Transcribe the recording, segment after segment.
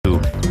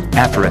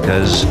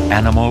Africa's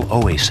animal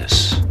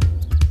oasis.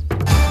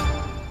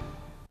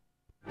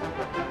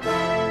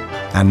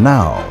 And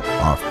now,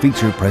 our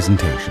feature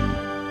presentation.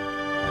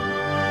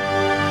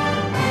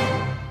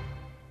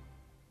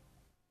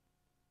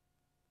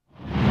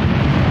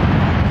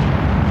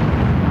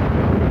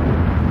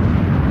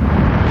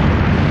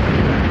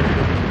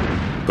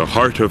 The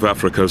heart of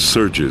Africa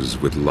surges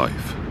with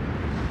life.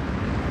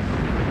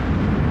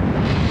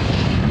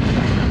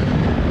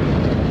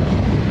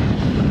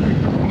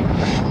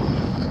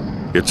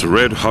 Its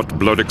red-hot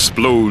blood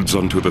explodes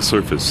onto the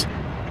surface,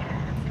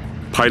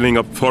 piling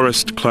up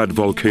forest-clad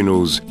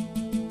volcanoes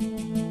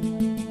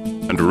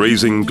and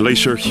raising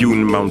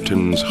glacier-hewn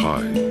mountains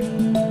high.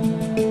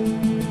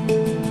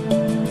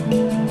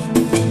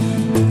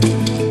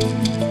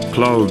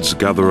 Clouds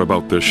gather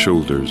about their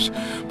shoulders,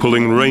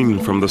 pulling rain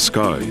from the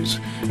skies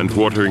and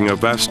watering a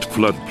vast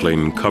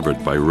floodplain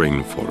covered by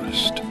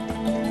rainforest.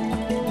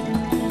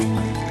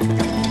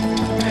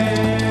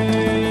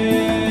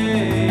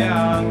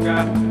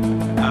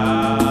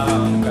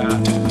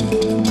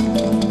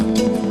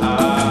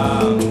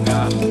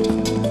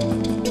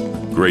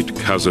 Great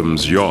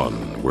chasms yawn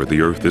where the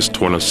earth is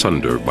torn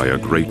asunder by a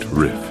great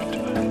rift.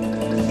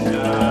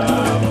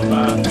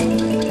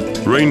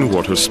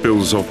 Rainwater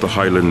spills off the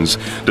highlands,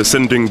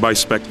 descending by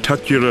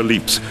spectacular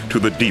leaps to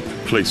the deep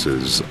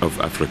places of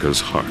Africa's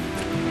heart.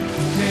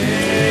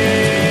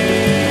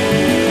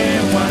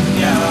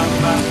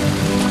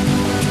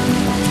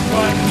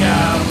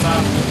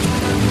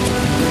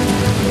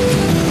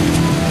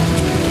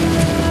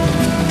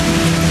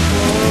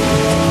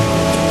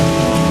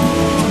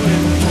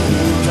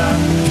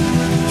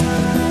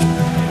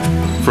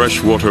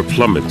 Fresh water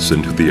plummets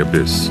into the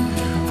abyss,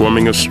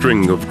 forming a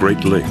string of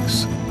great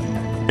lakes,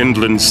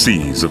 inland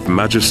seas of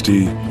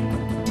majesty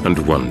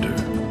and wonder.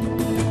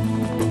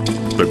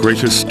 The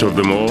greatest of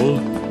them all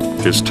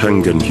is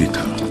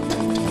Tanganyika.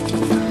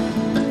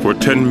 For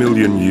 10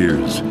 million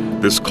years,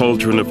 this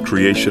cauldron of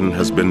creation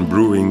has been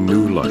brewing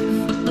new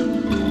life.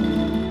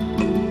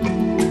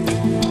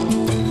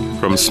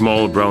 From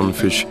small brown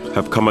fish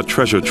have come a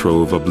treasure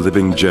trove of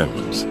living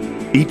gems,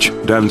 each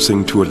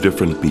dancing to a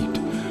different beat,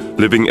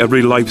 living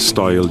every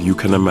lifestyle you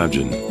can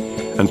imagine,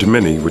 and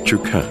many which you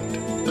can't.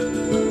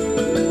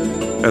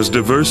 As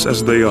diverse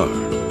as they are,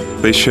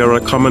 they share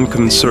a common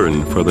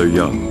concern for their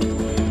young,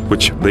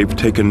 which they've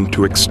taken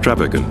to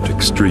extravagant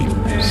extremes.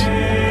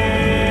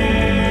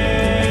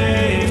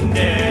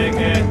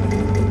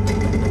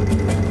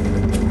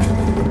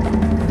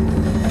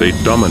 They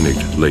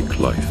dominate lake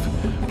life,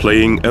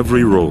 playing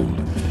every role,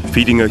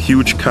 feeding a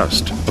huge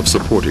cast of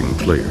supporting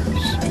players.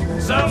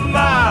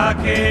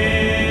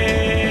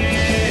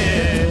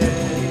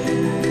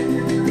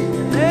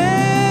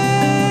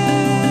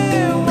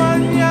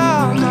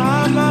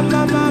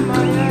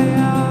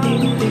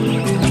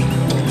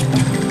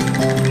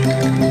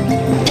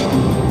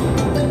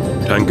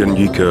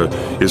 Tanganyika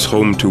is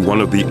home to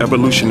one of the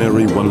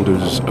evolutionary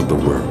wonders of the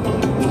world.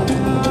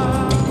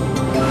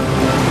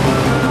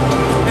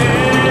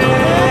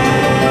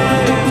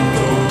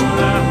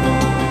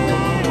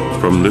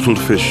 From little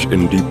fish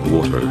in deep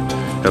water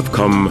have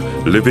come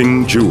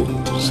living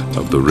jewels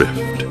of the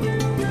rift.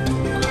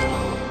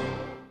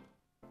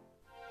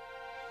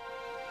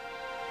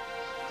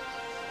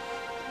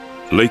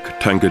 Lake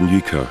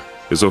Tanganyika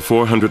is a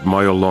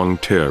 400-mile-long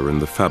tear in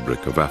the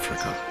fabric of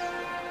Africa.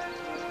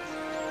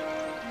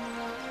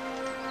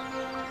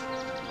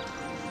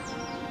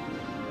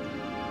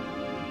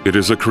 It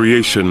is a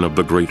creation of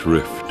the Great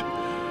Rift,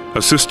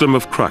 a system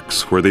of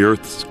cracks where the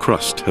Earth's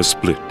crust has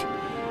split.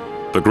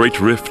 The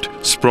Great Rift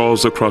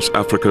sprawls across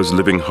Africa's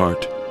living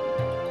heart,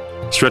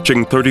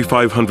 stretching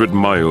 3,500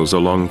 miles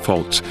along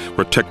faults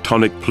where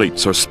tectonic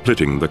plates are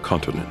splitting the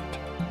continent.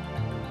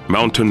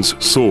 Mountains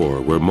soar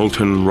where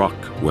molten rock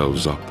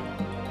wells up.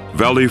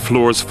 Valley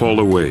floors fall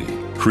away,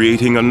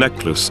 creating a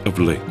necklace of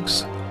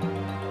lakes.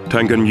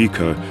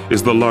 Tanganyika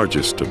is the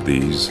largest of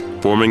these,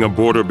 forming a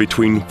border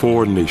between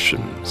 4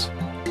 nations.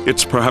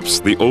 It's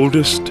perhaps the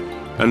oldest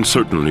and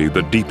certainly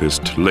the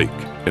deepest lake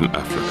in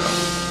Africa.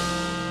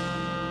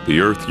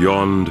 The earth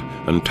yawned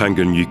and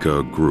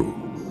Tanganyika grew.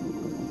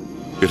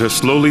 It has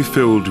slowly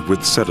filled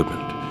with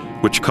sediment,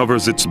 which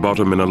covers its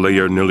bottom in a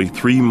layer nearly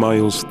 3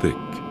 miles thick.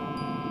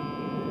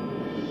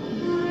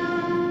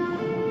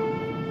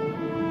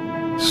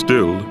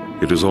 Still,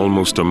 it is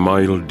almost a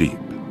mile deep,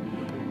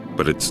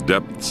 but its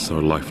depths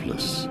are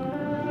lifeless,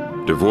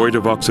 devoid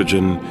of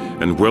oxygen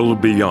and well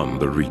beyond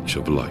the reach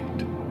of light.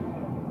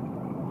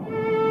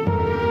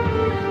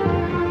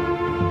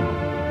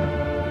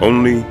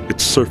 Only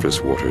its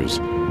surface waters,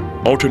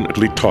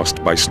 alternately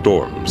tossed by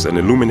storms and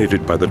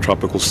illuminated by the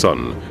tropical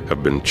sun,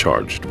 have been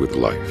charged with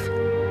life.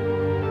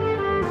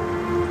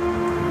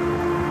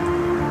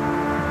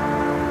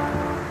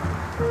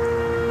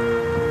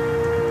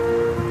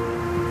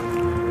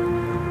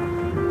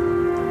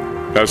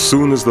 As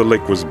soon as the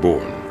lake was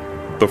born,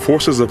 the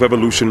forces of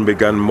evolution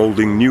began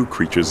molding new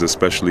creatures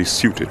especially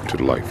suited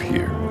to life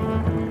here.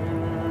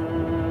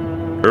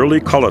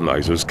 Early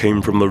colonizers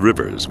came from the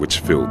rivers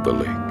which filled the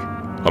lake.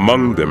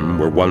 Among them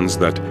were ones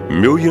that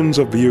millions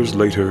of years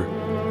later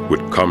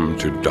would come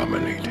to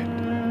dominate it.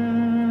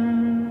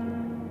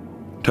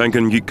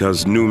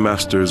 Tanganyika's new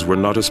masters were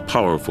not as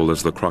powerful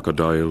as the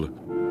crocodile,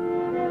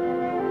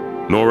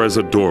 nor as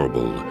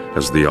adorable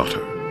as the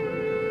otter,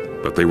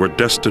 but they were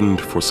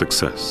destined for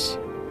success.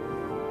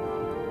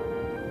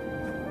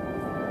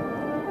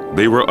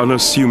 They were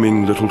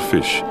unassuming little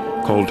fish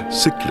called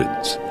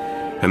cichlids,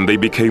 and they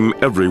became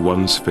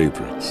everyone's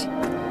favorites.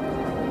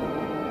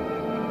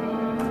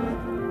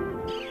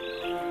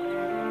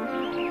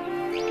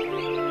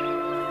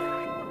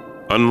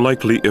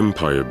 Unlikely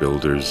empire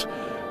builders,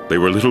 they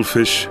were little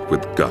fish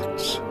with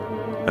guts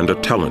and a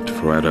talent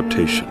for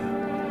adaptation.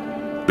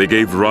 They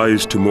gave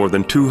rise to more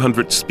than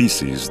 200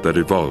 species that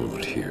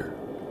evolved here.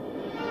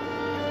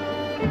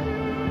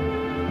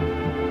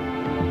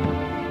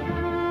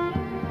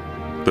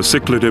 The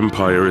Cichlid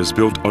Empire is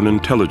built on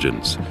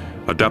intelligence,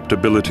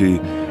 adaptability,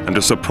 and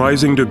a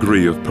surprising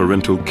degree of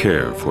parental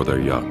care for their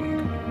young.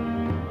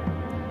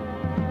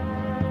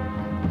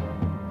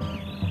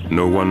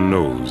 No one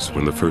knows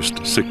when the first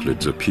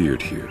cichlids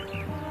appeared here,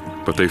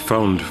 but they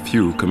found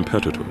few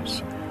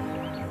competitors.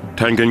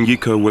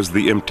 Tanganyika was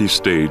the empty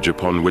stage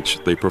upon which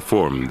they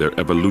performed their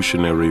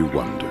evolutionary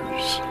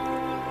wonders.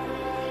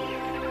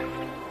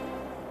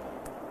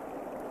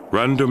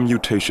 Random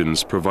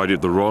mutations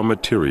provided the raw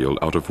material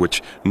out of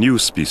which new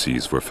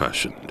species were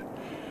fashioned.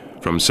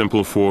 From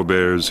simple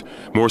forebears,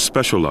 more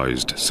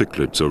specialized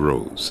cichlids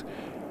arose,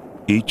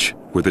 each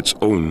with its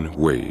own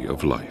way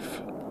of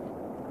life.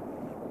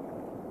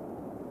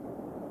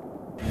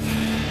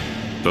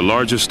 The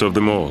largest of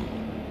them all,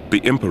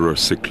 the emperor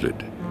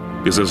cichlid,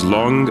 is as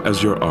long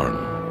as your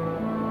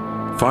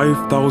arm,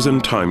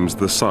 5,000 times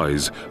the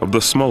size of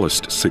the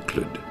smallest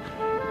cichlid,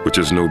 which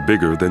is no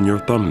bigger than your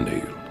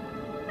thumbnail.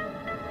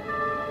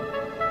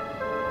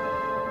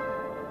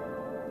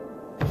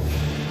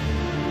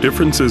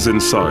 Differences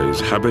in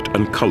size, habit,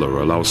 and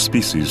color allow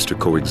species to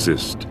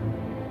coexist.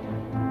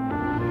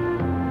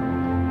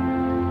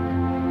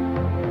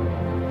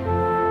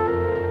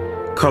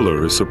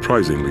 Color is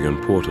surprisingly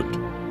important.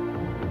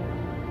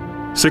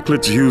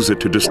 Cichlids use it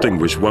to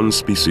distinguish one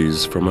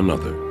species from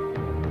another.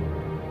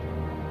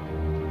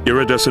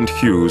 Iridescent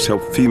hues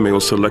help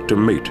females select a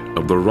mate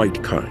of the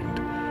right kind.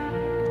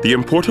 The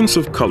importance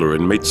of color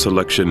in mate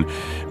selection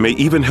may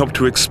even help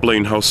to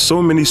explain how so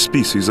many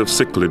species of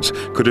cichlids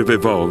could have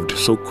evolved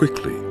so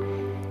quickly.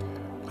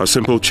 A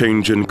simple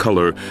change in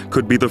color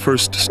could be the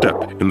first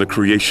step in the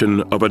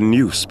creation of a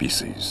new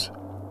species.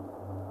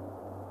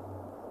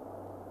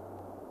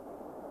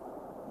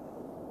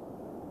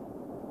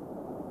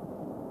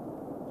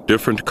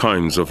 Different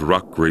kinds of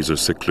rock grazer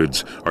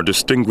cichlids are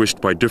distinguished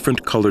by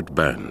different colored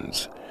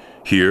bands.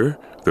 Here,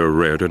 they're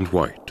red and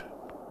white.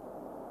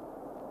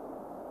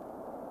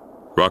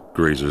 Rock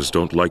grazers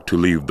don't like to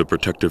leave the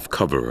protective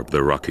cover of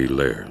their rocky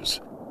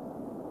lairs.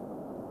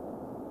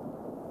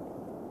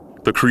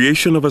 The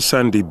creation of a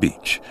sandy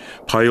beach,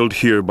 piled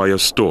here by a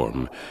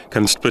storm,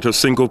 can split a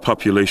single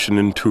population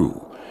in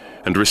two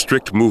and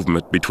restrict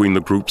movement between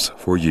the groups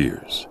for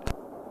years.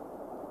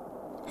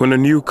 When a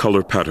new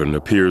color pattern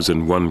appears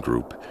in one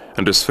group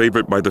and is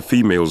favored by the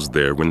females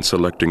there when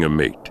selecting a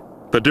mate,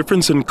 the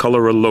difference in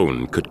color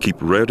alone could keep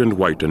red and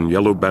white and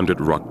yellow-banded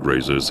rock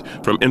grazers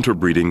from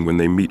interbreeding when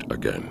they meet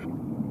again.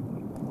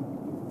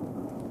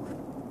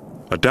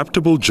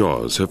 Adaptable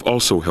jaws have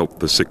also helped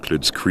the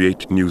cichlids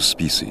create new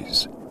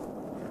species.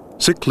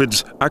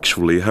 Cichlids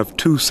actually have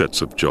two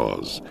sets of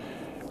jaws.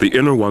 The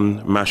inner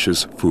one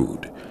mashes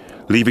food,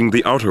 leaving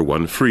the outer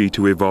one free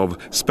to evolve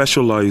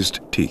specialized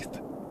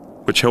teeth,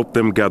 which help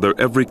them gather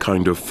every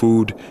kind of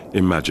food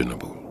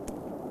imaginable.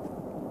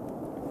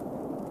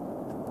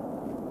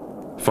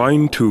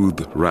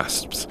 Fine-toothed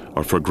rasps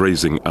are for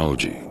grazing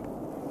algae.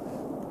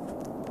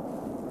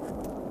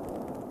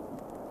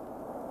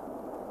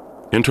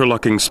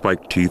 Interlocking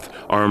spiked teeth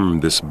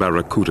arm this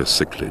barracuda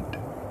cichlid.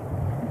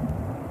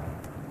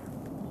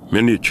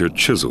 Miniature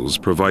chisels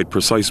provide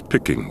precise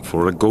picking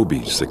for a goby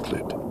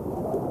cichlid.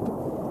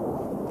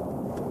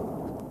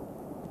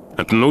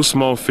 And no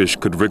small fish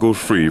could wriggle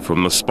free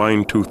from the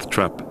spine-toothed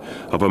trap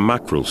of a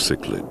mackerel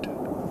cichlid.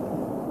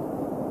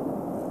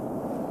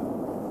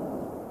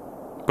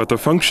 But the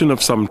function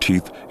of some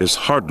teeth is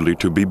hardly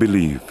to be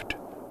believed.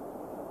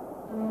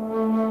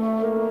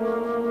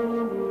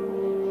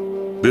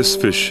 This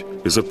fish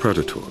is a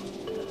predator.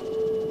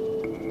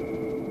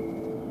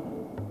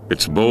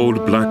 Its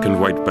bold black and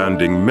white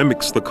banding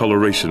mimics the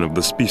coloration of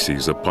the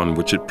species upon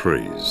which it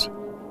preys.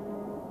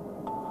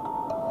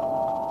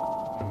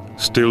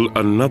 Still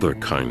another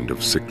kind of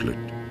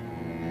cichlid.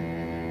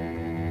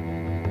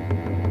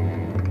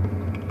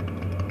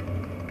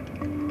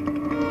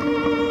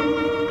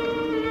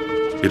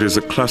 It is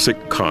a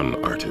classic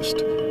con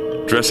artist,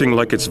 dressing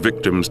like its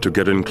victims to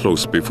get in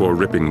close before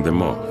ripping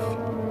them off.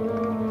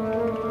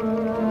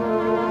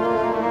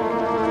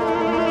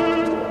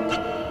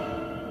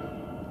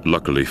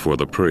 Luckily for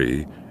the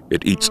prey,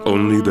 it eats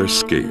only their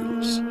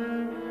scales.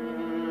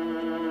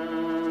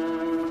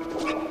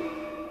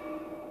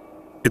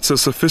 It's a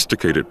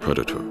sophisticated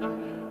predator,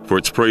 for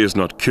its prey is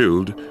not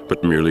killed,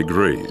 but merely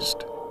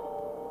grazed.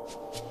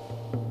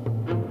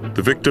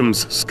 The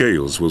victim's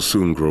scales will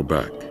soon grow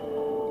back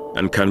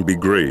and can be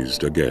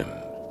grazed again.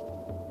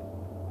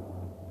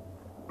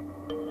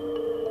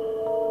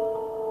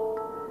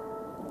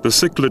 The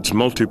cichlid's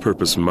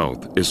multi-purpose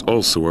mouth is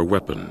also a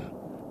weapon.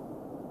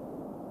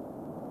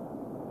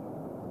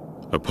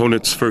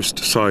 Opponents first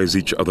size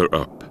each other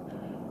up.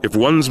 If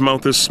one's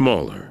mouth is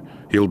smaller,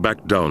 he'll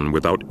back down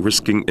without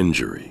risking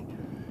injury.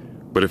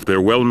 But if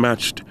they're well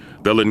matched,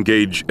 they'll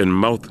engage in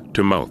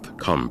mouth-to-mouth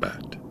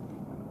combat.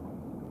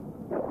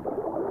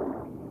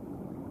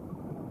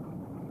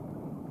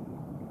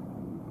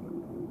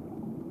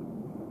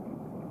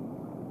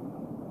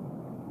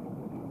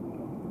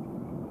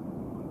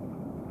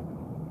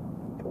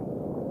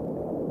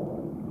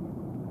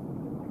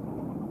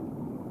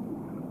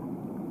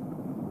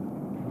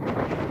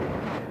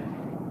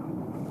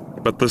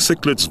 But the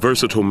cichlid's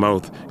versatile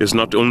mouth is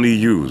not only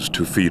used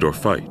to feed or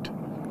fight.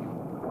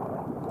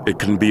 It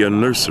can be a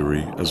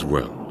nursery as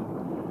well.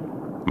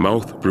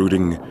 Mouth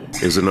brooding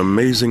is an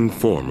amazing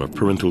form of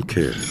parental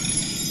care.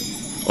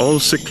 All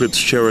cichlids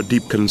share a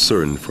deep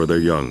concern for their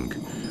young,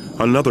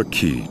 another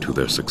key to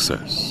their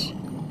success.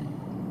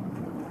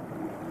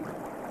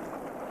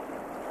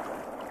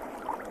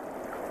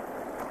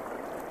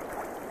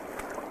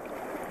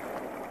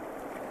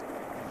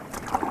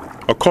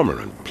 A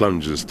cormorant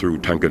plunges through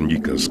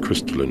Tanganyika's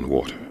crystalline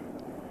water.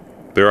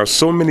 There are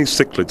so many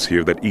cichlids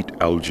here that eat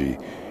algae,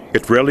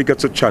 it rarely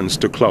gets a chance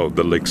to cloud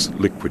the lake's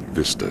liquid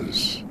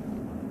vistas.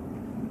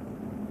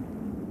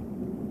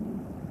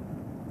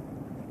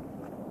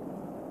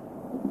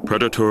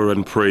 Predator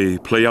and prey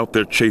play out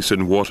their chase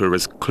in water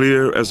as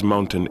clear as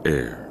mountain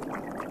air.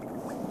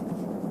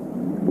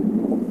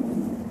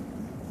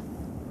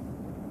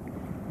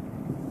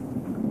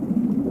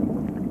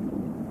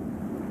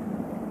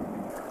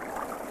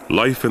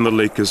 Life in the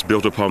lake is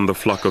built upon the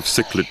flock of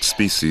cichlid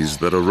species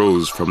that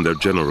arose from their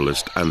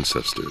generalist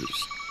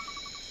ancestors.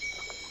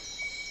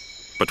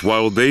 But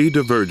while they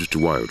diverged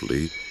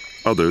wildly,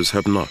 others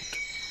have not.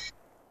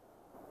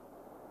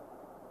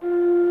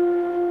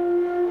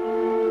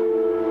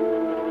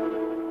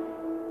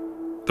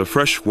 The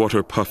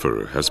freshwater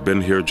puffer has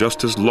been here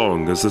just as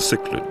long as the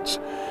cichlids,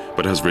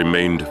 but has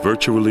remained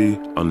virtually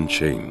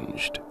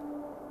unchanged.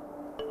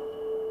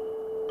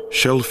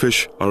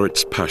 Shellfish are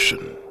its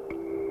passion.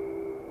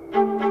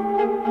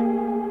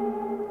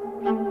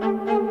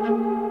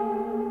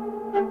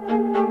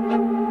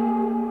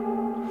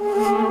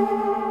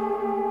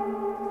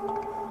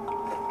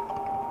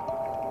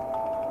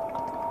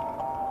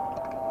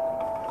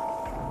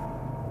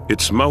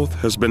 Its mouth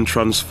has been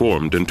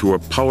transformed into a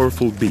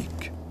powerful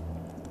beak,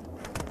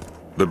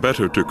 the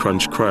better to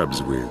crunch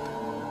crabs with.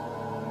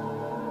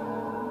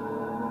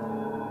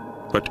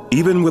 But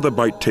even with a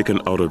bite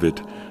taken out of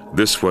it,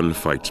 this one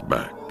fights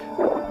back.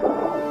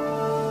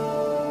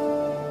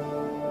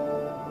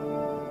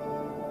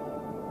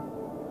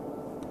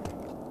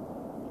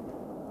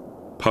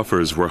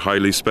 Puffers were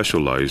highly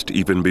specialized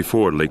even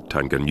before Lake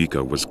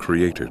Tanganyika was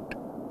created.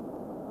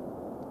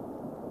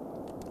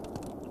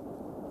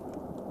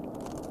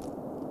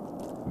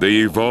 They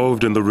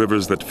evolved in the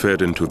rivers that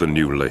fed into the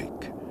new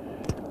lake.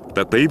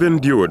 That they've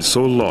endured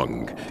so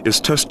long is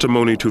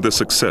testimony to the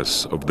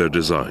success of their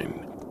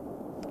design.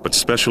 But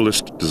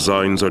specialist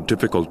designs are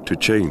difficult to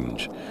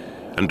change,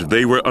 and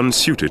they were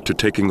unsuited to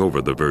taking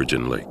over the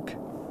virgin lake.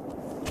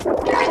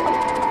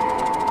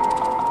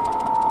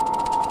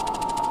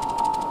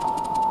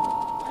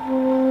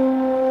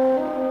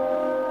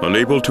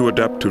 Unable to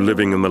adapt to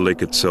living in the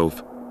lake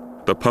itself,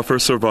 the puffer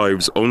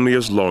survives only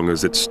as long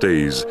as it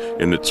stays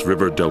in its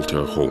river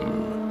delta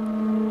home.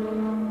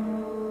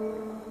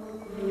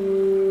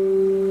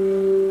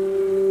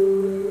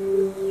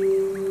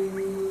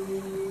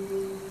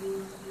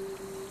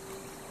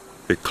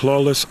 A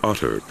clawless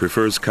otter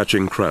prefers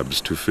catching crabs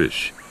to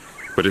fish,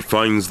 but it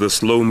finds the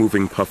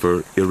slow-moving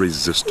puffer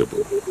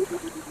irresistible.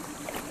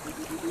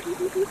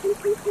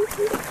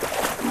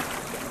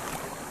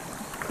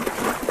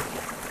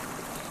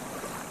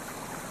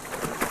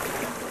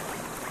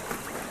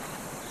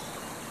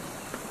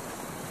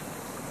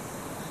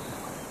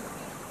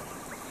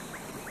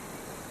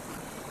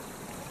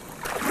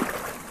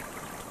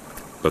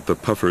 But the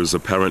puffer's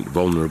apparent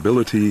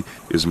vulnerability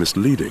is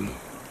misleading.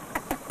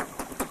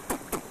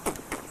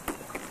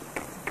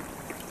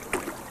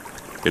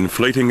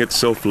 Inflating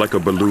itself like a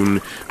balloon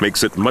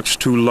makes it much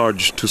too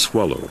large to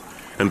swallow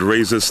and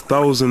raises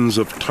thousands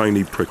of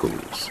tiny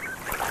prickles.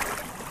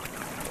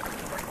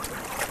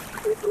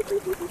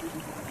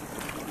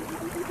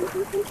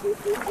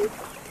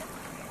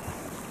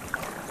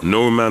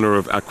 No manner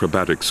of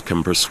acrobatics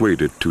can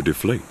persuade it to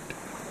deflate.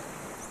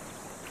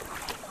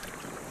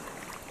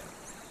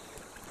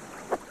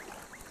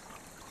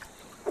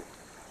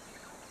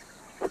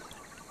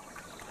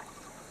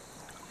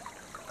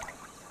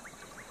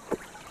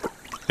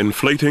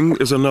 Inflating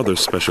is another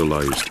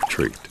specialized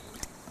trait,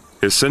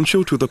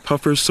 essential to the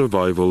puffer's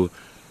survival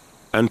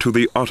and to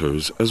the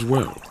otter's as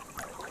well.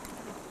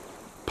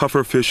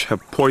 pufferfish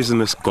have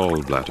poisonous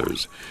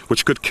gallbladders,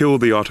 which could kill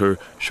the otter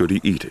should he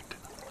eat it.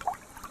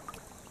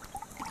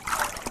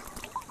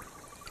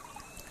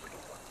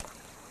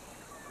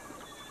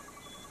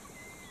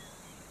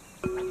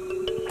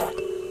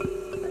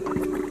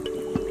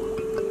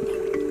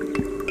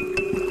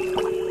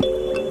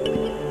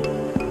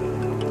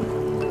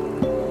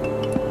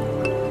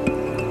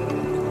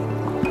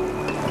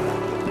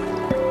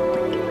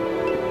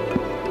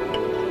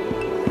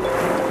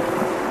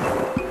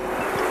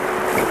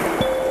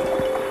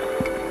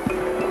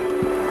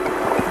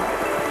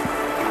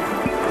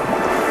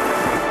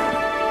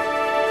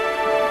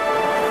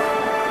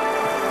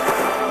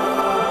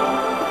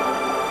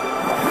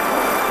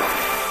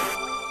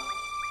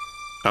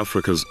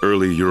 Africa's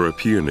early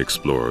European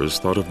explorers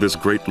thought of this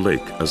great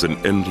lake as an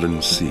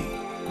inland sea.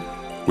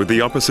 With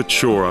the opposite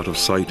shore out of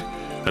sight,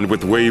 and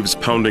with waves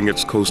pounding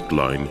its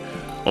coastline,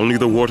 only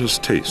the water's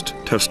taste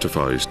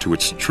testifies to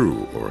its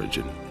true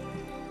origin.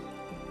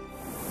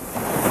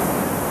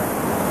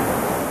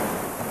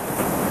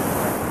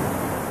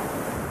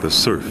 The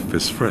surf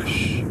is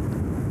fresh.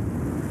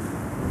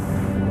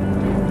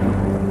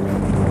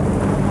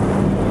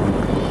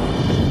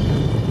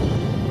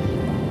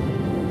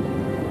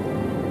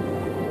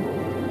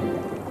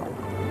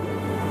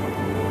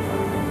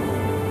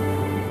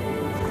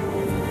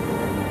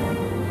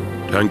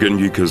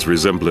 Tanganyika's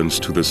resemblance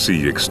to the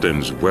sea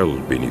extends well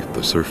beneath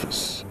the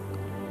surface.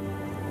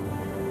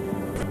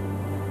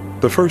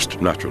 The first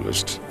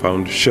naturalists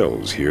found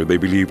shells here they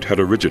believed had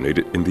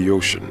originated in the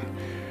ocean,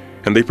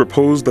 and they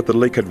proposed that the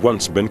lake had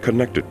once been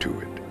connected to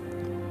it.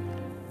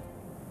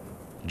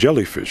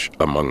 Jellyfish,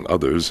 among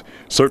others,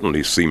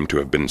 certainly seem to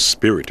have been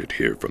spirited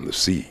here from the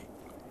sea.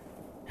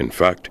 In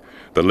fact,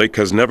 the lake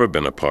has never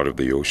been a part of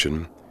the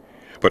ocean,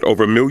 but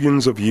over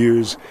millions of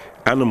years,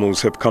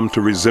 animals have come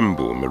to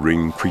resemble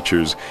marine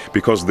creatures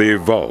because they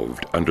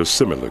evolved under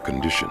similar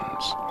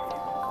conditions.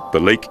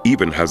 The lake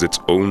even has its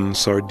own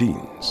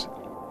sardines.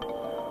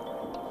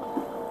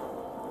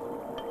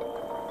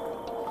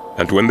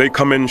 And when they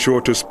come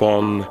inshore to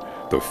spawn,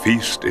 the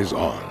feast is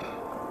on.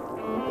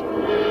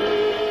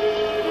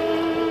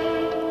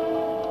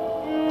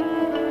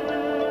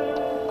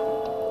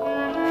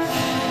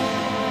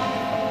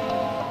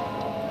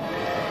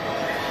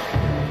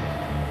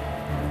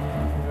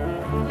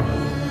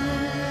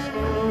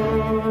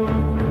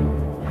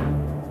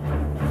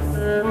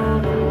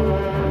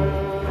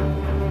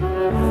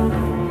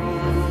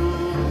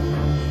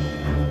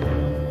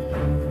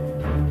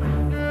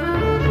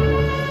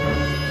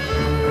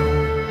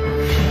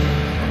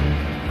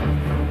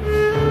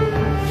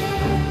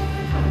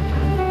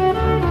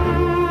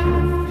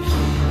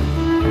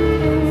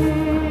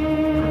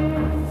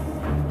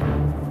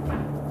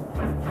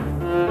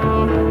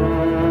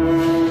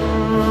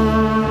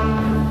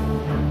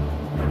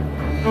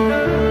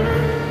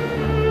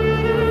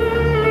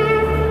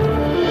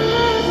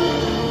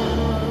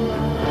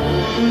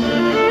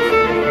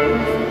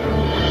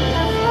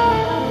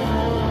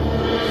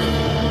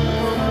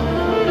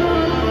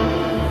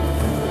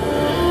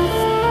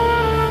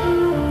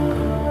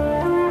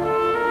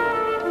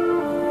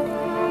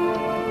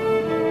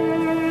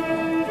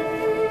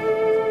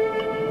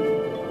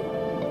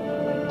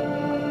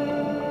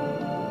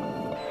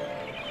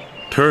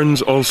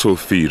 Terns also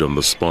feed on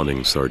the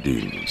spawning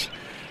sardines,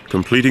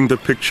 completing the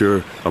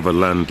picture of a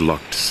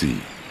landlocked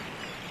sea.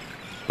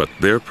 But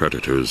their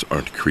predators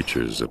aren't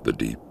creatures of the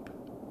deep.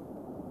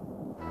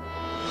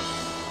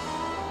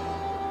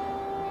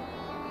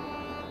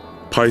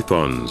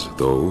 Pythons,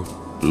 though,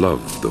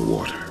 love the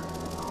water.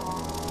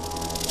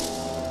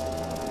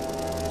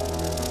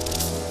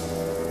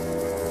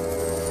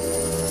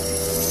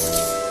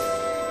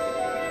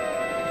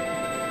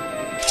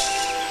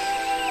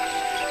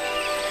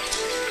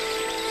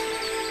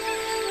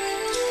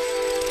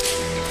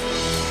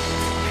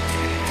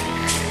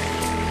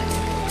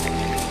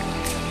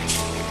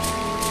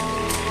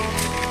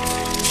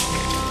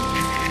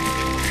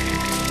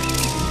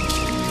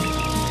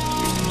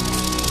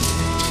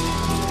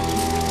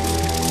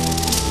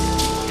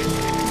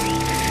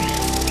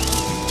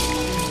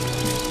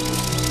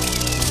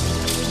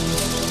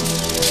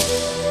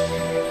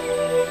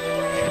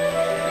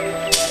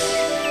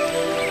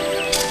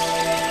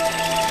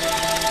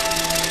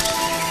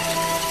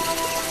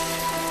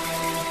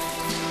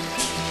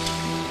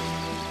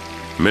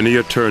 Many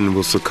a tern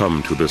will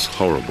succumb to this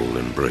horrible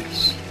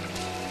embrace.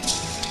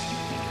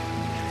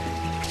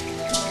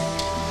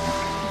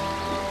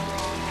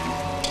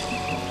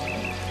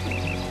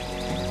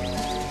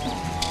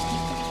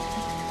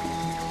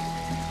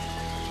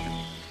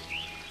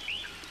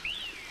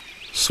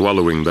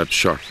 Swallowing that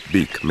sharp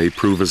beak may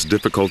prove as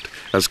difficult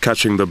as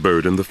catching the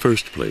bird in the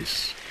first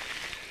place.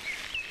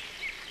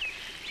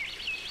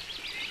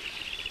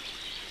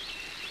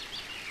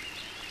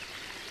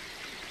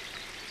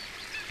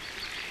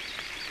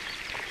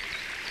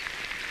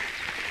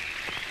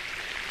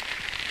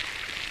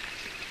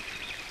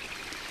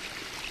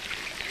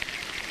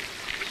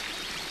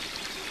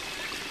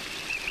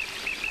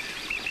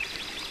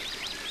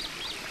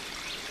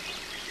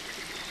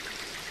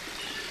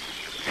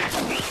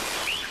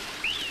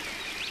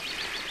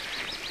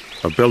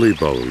 A belly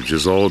bulge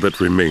is all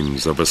that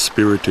remains of a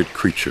spirited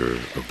creature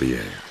of the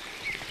air.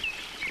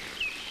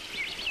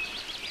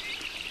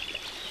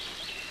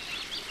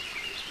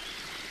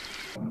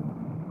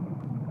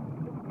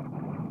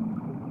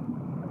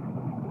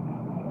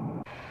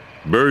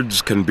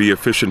 Birds can be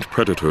efficient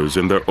predators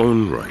in their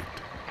own right.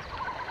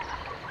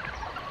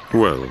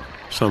 Well,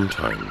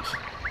 sometimes.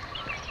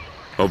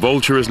 A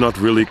vulture is not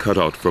really cut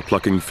out for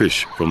plucking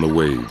fish from the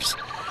waves,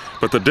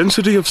 but the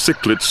density of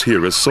cichlids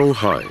here is so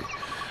high,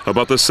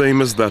 about the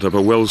same as that of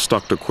a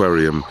well-stocked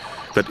aquarium,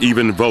 that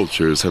even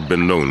vultures have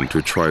been known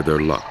to try their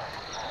luck.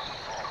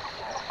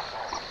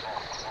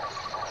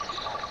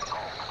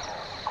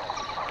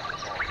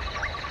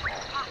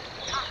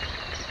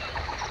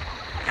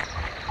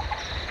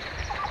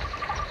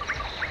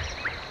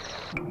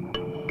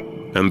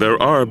 And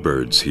there are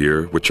birds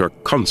here which are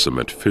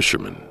consummate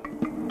fishermen.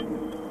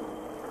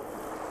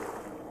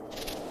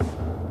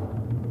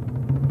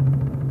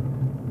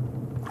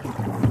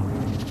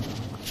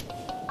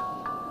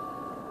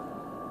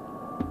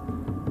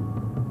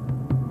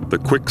 The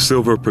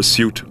quicksilver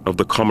pursuit of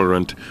the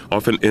cormorant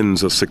often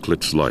ends a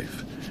cichlid's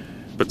life.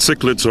 But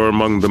cichlids are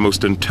among the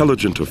most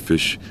intelligent of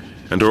fish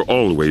and are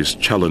always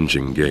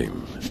challenging game.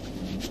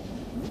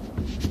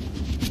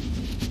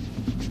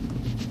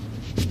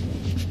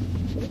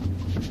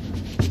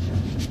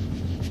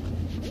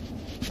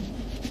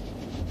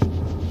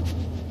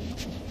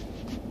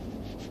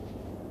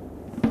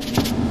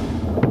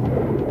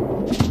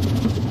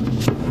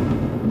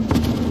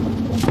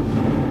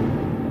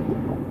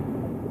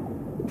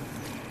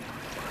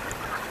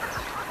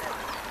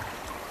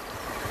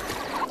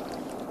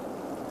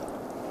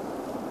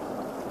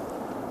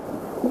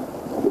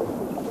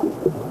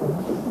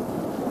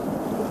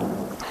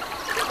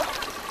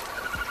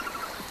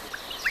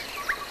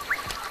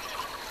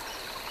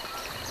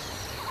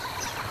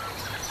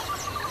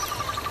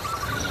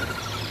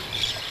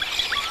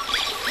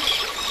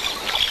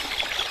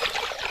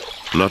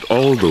 Not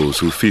all those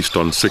who feast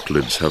on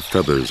cichlids have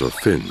feathers or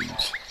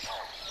fins.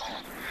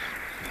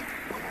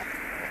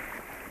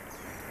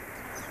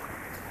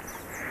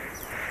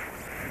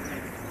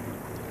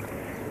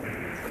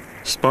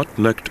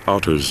 Spot-necked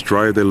otters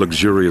dry their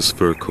luxurious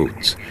fur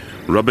coats,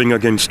 rubbing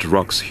against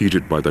rocks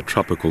heated by the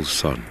tropical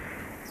sun.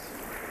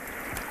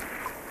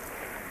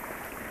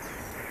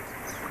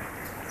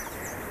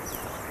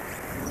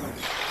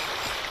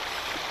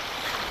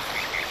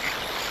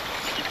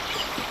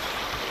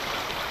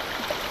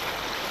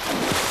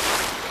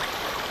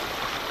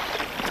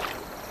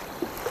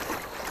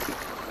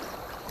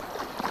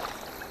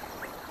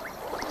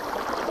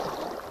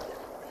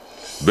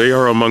 They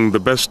are among the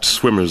best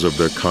swimmers of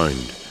their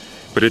kind,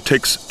 but it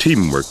takes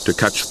teamwork to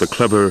catch the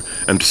clever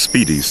and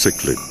speedy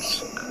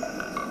cichlids.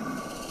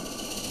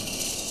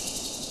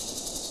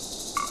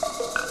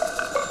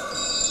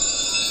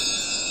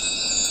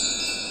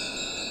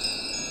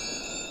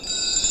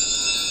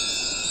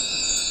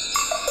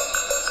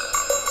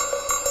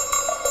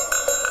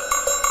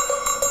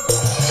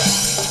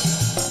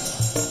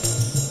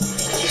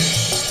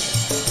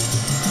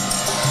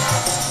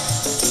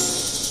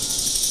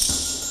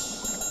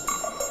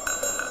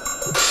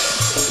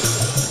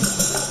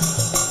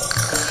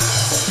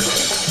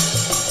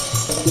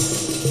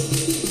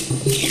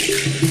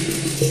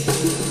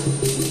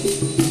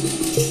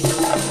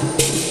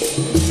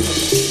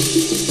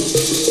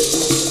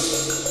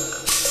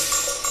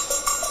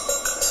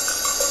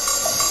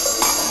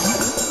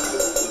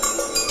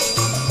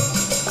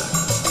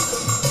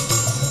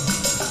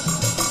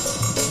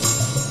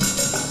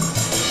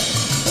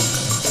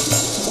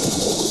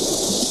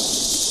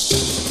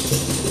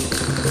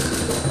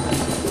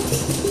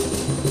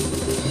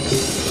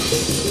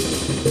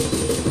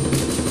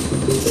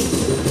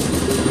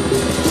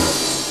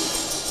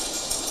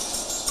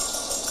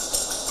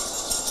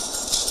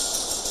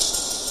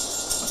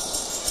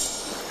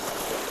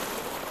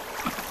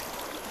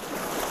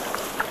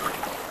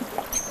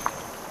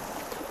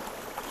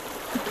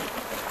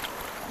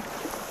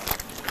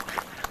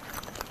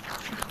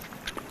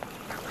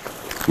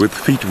 With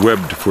feet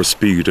webbed for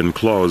speed and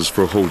claws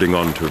for holding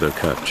on to their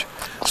catch,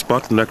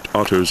 spot-necked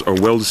otters are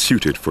well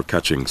suited for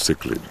catching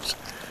cichlids.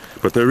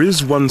 But there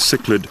is one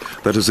cichlid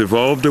that has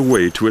evolved a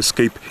way to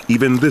escape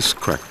even this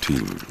crack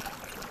team.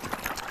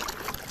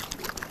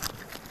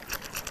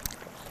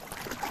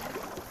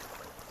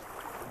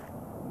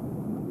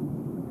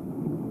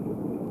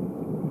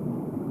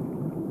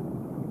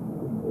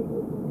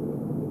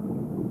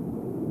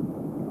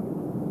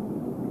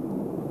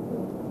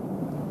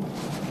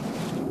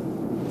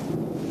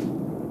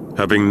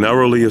 Having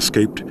narrowly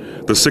escaped,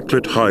 the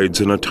cichlid hides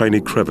in a tiny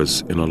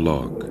crevice in a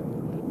log.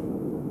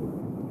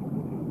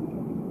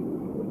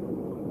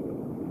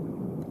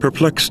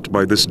 Perplexed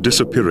by this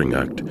disappearing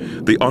act,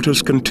 the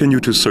otters continue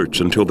to search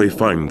until they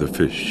find the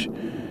fish.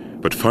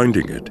 But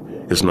finding it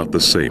is not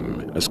the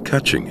same as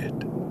catching it.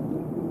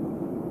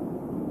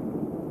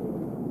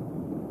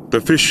 The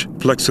fish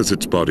flexes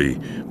its body,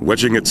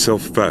 wedging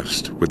itself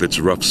fast with its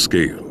rough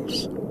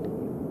scales.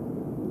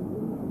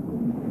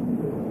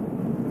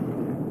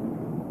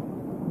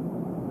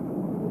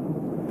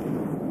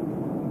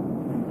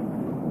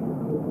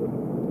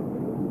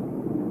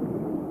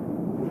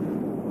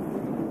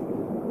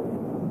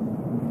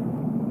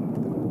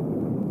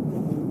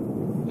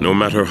 No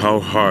matter how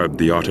hard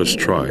the otters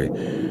try,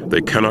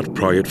 they cannot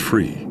pry it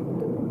free.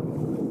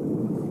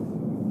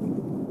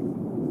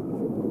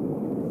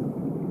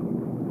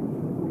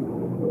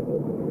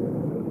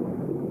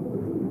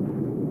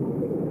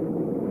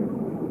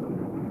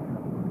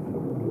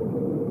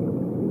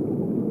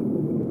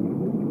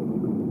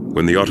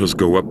 When the otters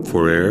go up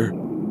for air,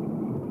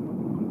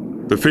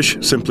 the fish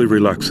simply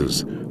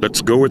relaxes,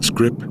 lets go its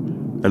grip,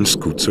 and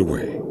scoots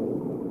away.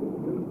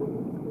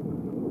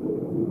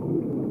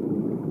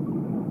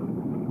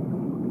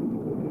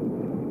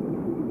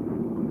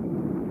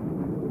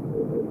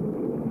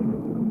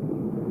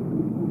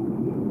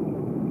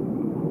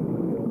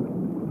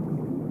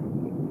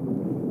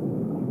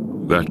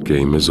 That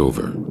game is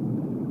over,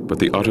 but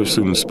the otters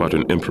soon spot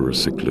an emperor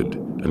cichlid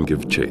and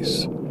give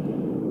chase.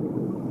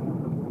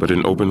 But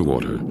in open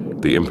water,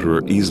 the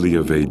emperor easily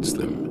evades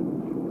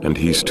them, and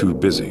he's too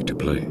busy to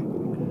play.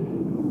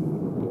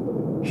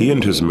 He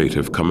and his mate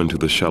have come into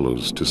the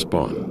shallows to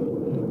spawn.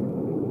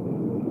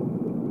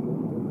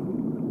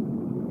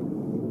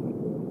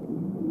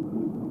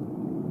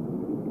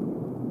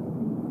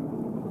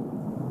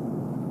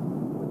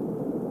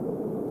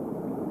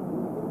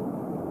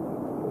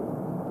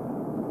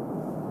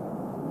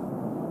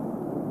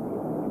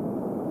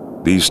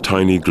 These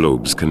tiny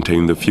globes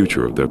contain the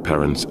future of their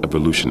parents'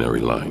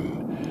 evolutionary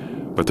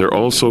line, but they're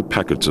also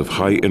packets of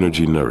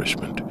high-energy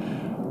nourishment,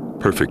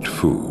 perfect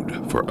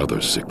food for other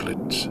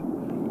cichlids.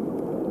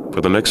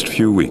 For the next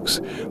few weeks,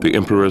 the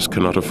emperors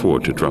cannot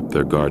afford to drop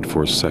their guard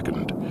for a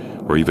second,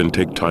 or even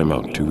take time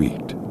out to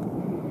eat.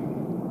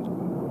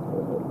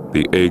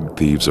 The egg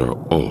thieves are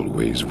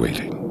always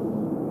waiting.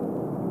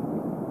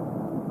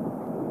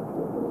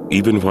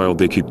 Even while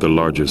they keep the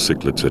larger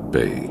cichlids at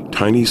bay,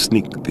 tiny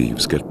sneak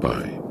thieves get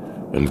by,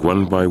 and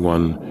one by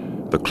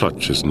one, the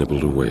clutch is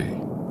nibbled away.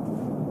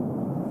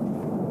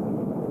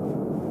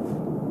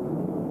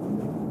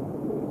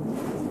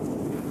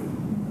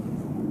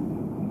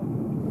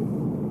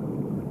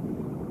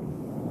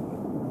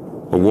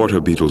 A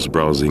water beetle's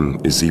browsing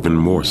is even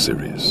more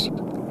serious.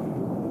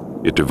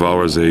 It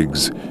devours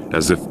eggs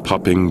as if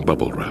popping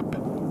bubble wrap.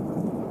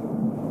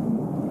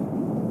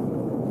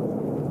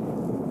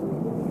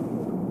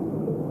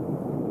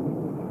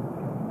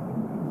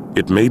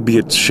 It may be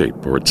its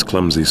shape or its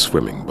clumsy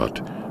swimming, but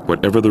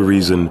whatever the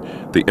reason,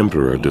 the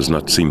emperor does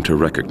not seem to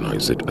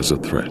recognize it as a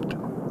threat.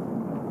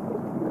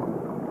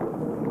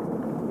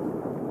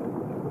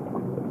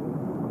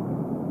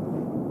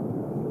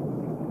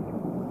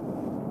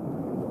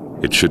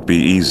 It should be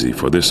easy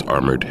for this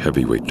armored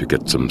heavyweight to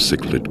get some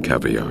cichlid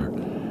caviar.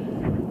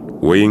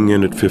 Weighing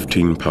in at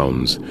 15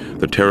 pounds,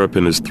 the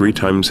terrapin is 3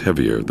 times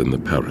heavier than the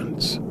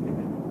parents.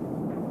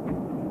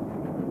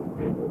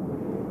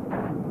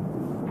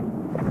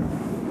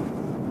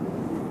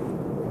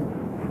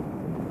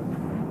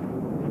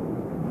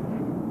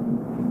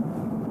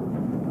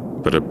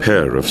 But a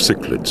pair of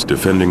cichlids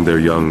defending their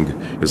young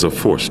is a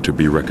force to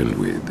be reckoned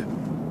with.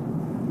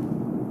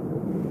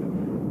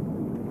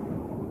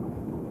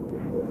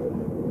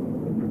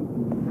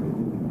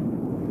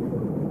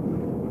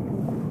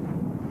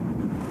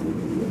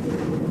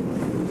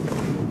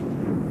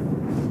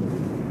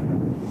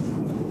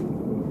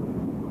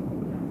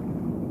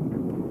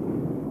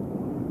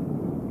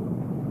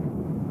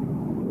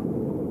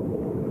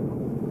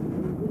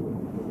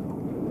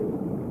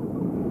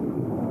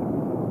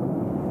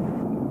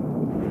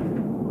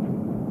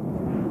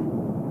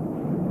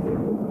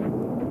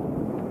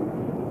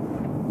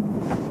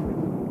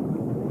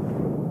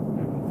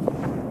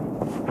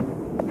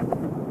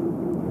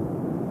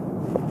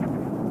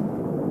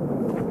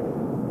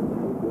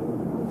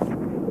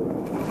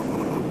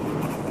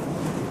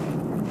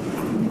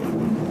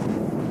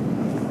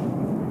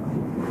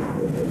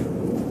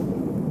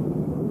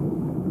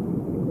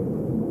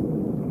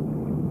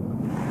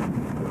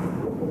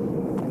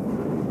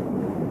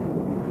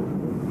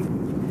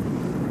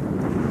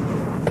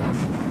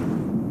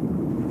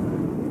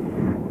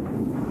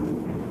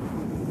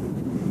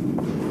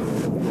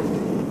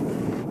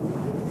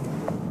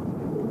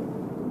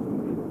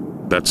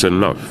 That's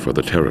enough for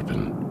the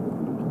terrapin.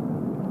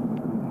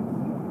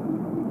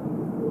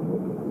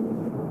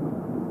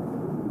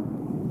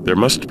 There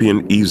must be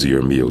an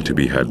easier meal to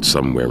be had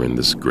somewhere in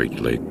this great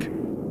lake.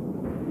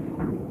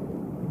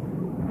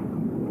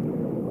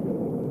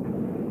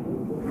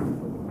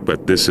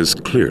 But this is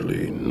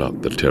clearly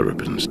not the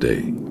terrapin's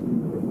day.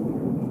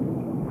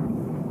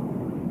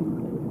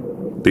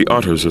 The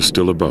otters are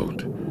still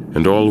about,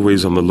 and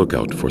always on the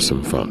lookout for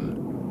some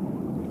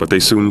fun. But they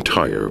soon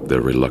tire of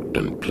their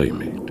reluctant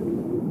playmate.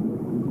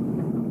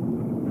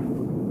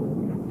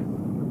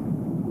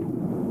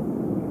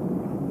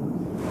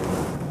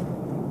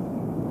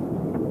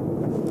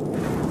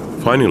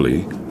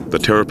 Finally, the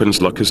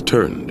terrapin's luck has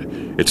turned.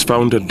 It's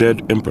found a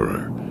dead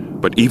emperor,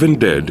 but even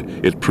dead,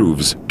 it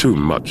proves too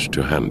much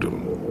to handle.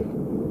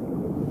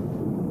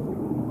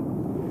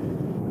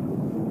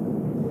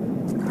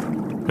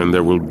 And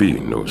there will be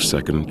no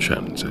second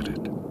chance at it.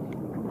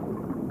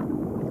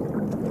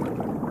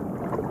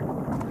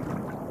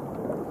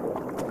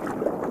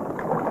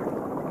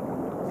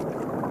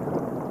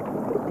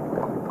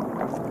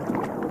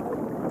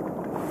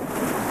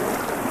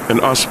 An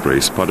osprey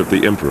spotted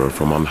the emperor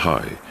from on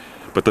high,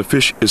 but the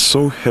fish is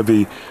so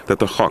heavy that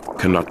the hawk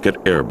cannot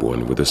get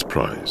airborne with his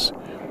prize,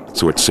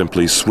 so it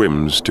simply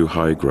swims to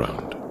high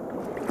ground.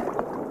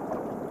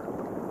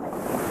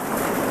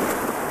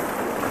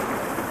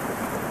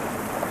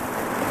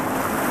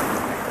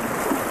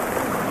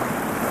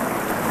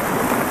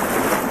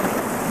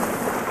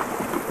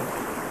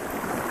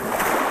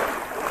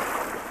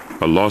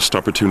 A lost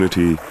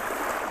opportunity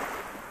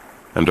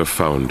and a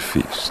found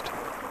feast.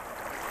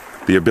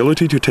 The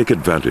ability to take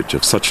advantage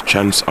of such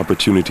chance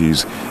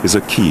opportunities is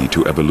a key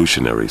to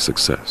evolutionary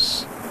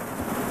success.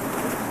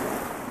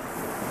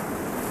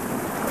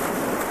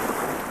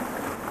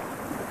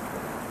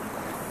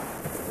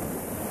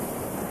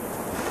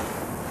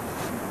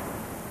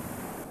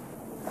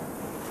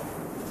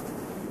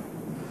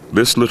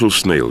 This little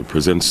snail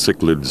presents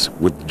cichlids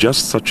with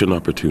just such an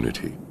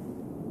opportunity,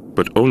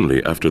 but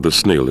only after the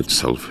snail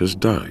itself has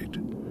died.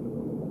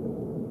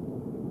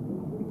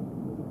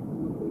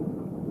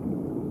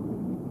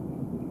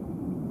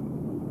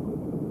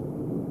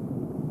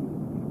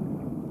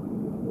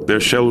 Their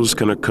shells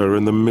can occur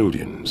in the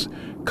millions,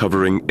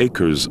 covering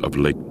acres of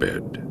lake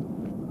bed.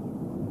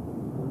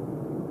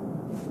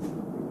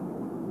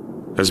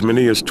 As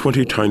many as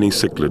 20 tiny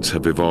cichlids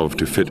have evolved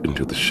to fit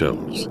into the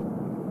shells,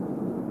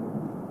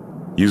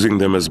 using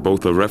them as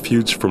both a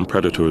refuge from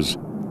predators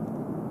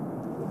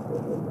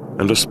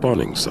and a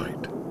spawning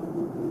site.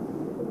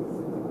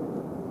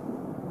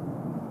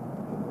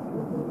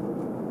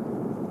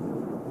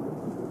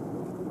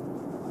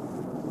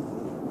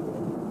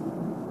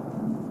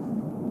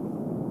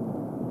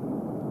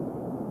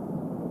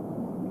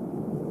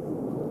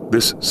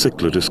 This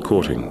cichlid is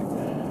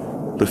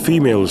courting. The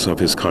females of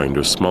his kind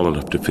are small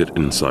enough to fit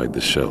inside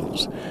the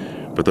shells,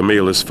 but the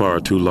male is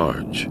far too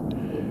large.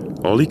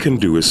 All he can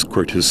do is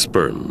squirt his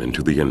sperm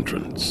into the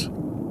entrance.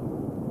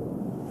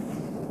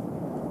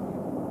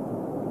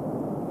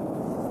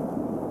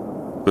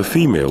 The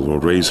female will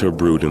raise her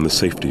brood in the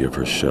safety of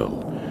her shell,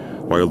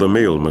 while the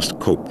male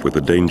must cope with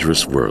the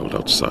dangerous world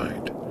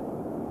outside.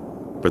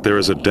 But there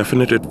is a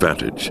definite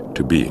advantage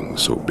to being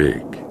so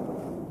big.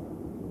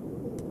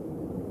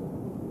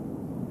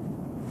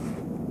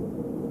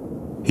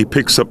 He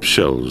picks up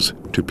shells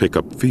to pick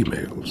up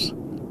females.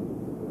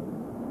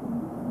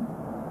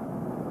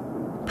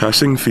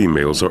 Passing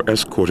females are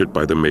escorted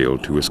by the male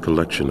to his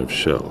collection of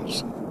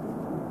shells.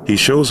 He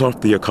shows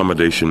off the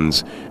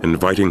accommodations,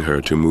 inviting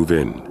her to move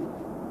in.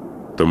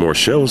 The more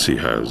shells he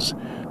has,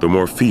 the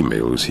more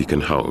females he can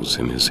house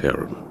in his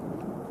harem.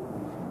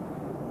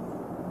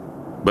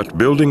 But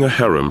building a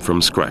harem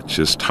from scratch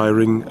is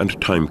tiring and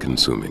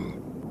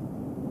time-consuming.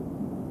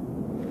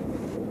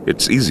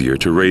 It's easier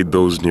to raid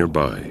those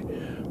nearby,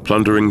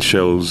 plundering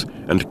shells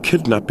and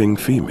kidnapping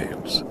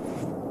females.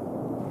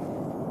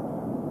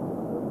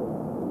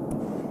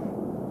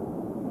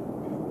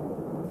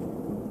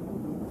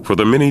 For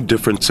the many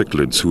different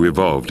cichlids who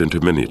evolved into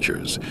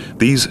miniatures,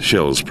 these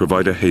shells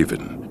provide a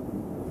haven.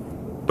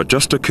 But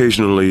just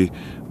occasionally,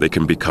 they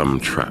can become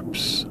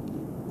traps.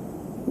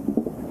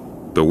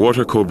 The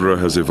water cobra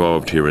has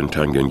evolved here in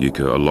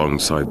Tanganyika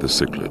alongside the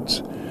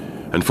cichlids,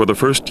 and for the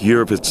first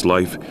year of its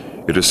life,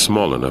 it is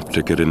small enough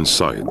to get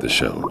inside the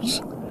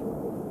shells.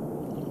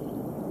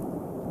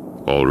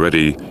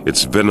 Already,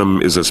 its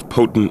venom is as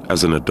potent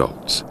as an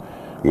adult's.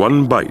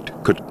 One bite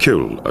could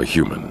kill a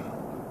human.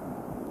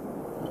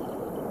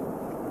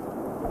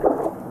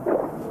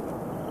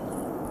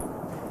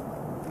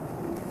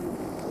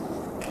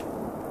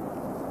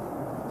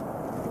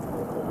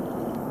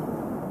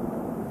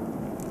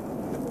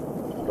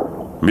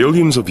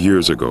 Millions of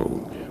years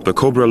ago, the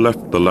cobra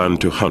left the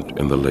land to hunt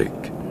in the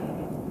lake,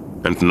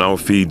 and now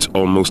feeds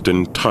almost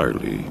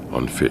entirely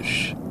on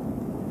fish.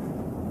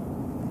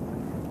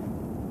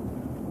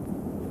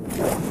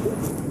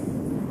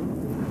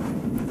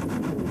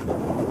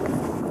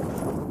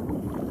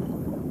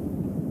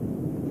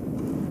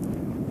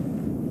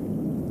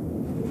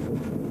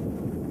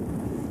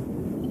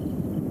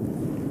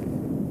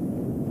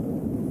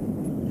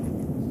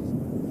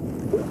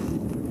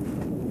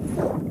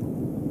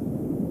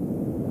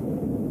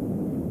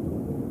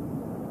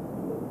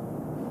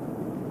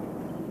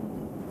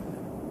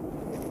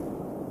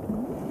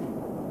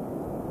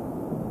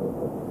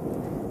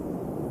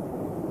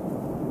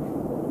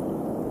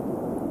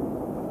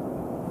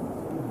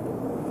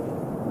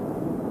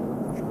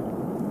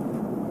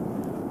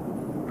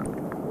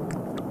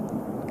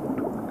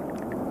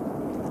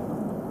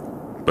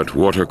 But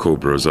water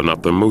cobras are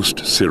not the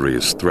most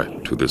serious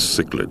threat to this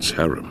cichlid's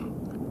harem.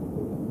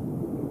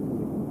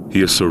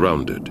 He is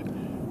surrounded,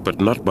 but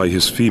not by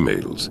his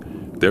females.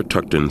 They're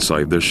tucked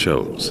inside their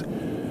shells.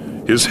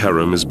 His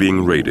harem is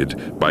being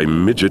raided by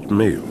midget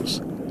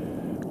males.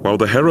 While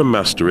the harem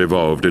master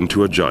evolved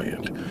into a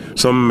giant,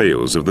 some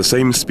males of the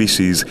same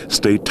species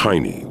stay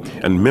tiny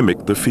and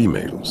mimic the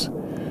females.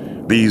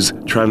 These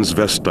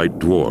transvestite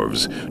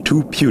dwarves,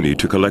 too puny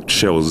to collect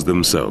shells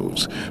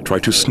themselves, try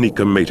to sneak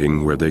a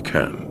mating where they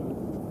can.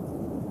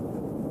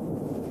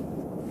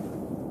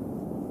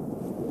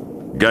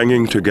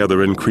 Ganging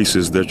together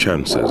increases their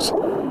chances.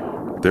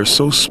 They're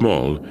so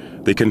small,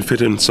 they can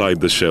fit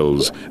inside the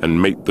shells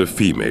and mate the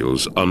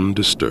females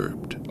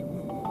undisturbed.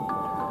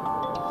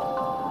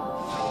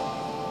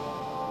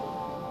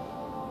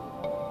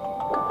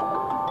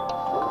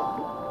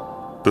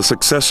 The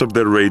success of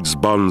their raids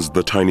bonds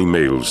the tiny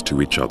males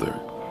to each other,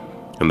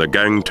 and the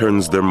gang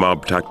turns their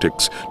mob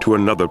tactics to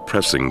another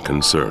pressing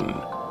concern: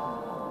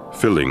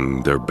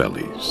 filling their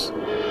bellies.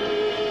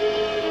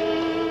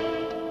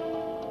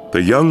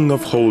 The young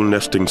of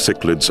hole-nesting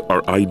cichlids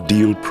are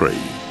ideal prey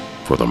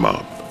for the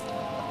mob.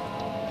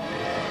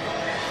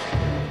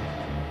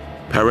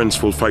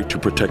 Parents will fight to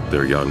protect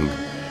their young,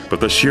 but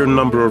the sheer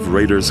number of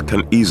raiders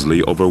can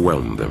easily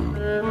overwhelm them.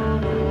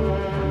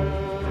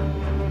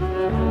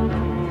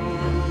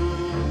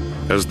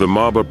 As the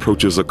mob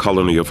approaches a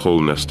colony of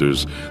hole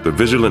nesters, the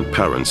vigilant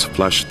parents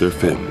flash their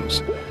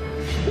fins,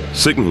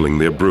 signaling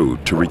their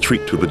brood to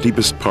retreat to the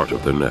deepest part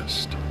of their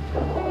nest.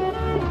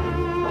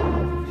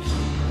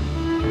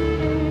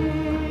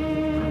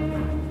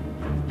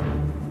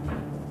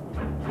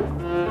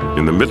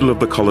 In the middle of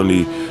the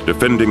colony,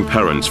 defending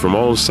parents from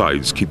all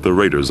sides keep the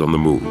raiders on the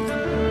move.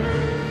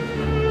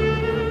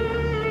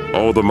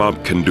 All the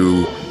mob can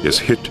do is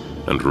hit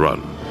and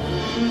run.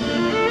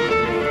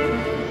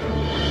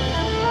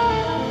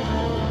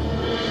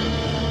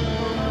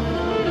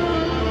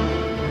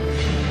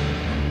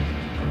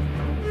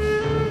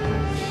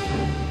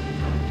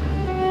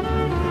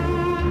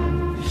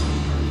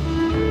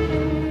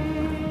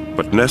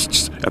 But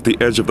nests at the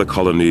edge of the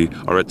colony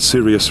are at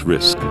serious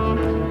risk.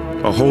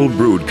 A whole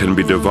brood can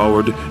be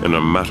devoured in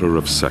a matter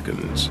of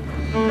seconds.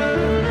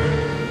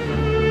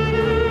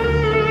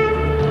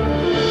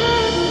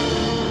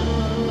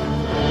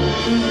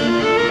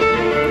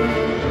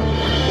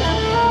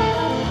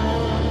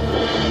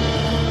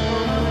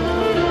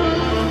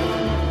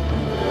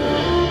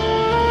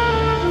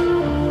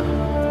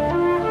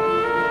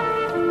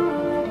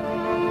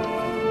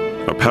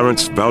 A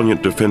parent's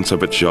valiant defense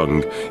of its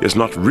young is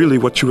not really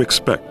what you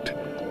expect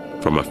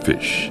from a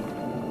fish.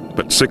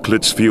 But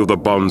cichlids feel the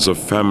bonds of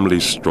family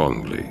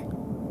strongly.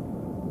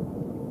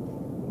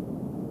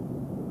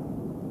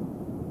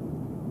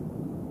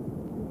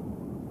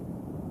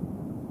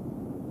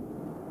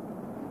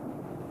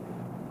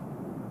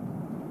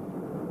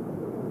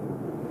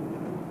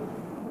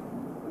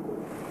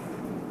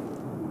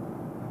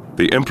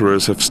 The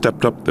emperors have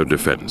stepped up their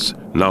defense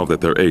now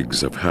that their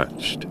eggs have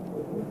hatched.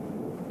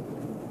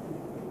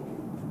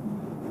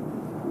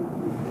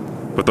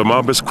 But the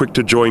mob is quick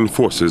to join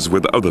forces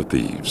with other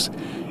thieves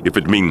if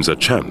it means a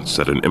chance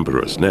at an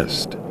emperor's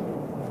nest.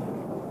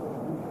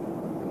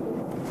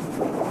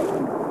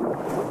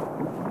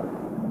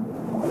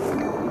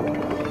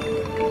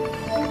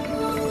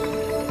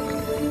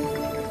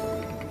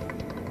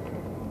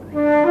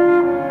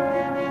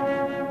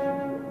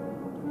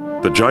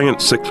 The giant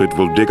cichlid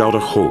will dig out a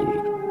hole,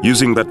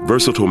 using that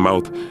versatile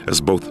mouth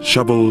as both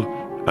shovel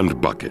and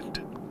bucket.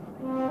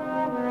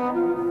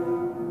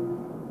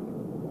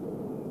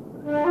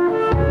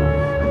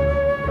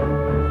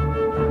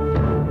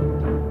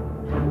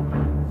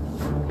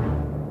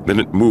 Then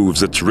it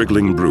moves its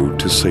wriggling brood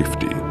to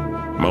safety,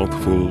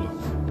 mouthful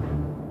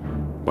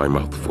by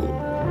mouthful.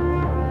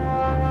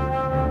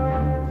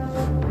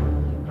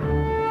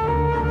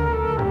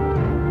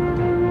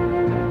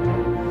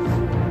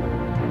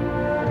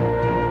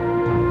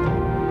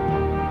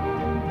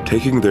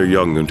 Taking their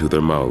young into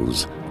their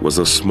mouths was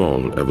a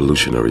small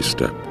evolutionary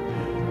step.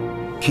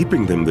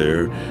 Keeping them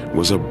there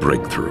was a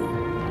breakthrough.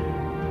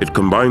 It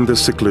combined the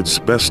cichlid's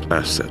best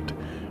asset,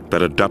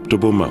 that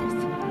adaptable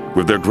mouth,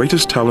 with their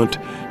greatest talent,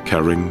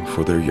 caring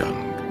for their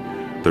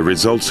young. The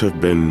results have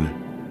been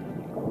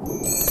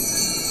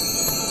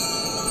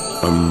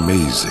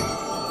amazing.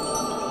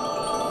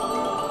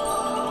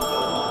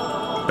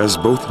 As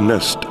both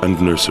nest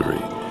and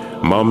nursery,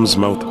 Mom's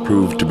mouth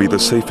proved to be the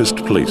safest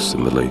place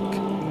in the lake.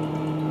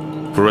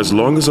 For as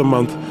long as a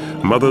month,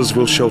 mothers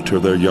will shelter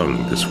their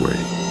young this way,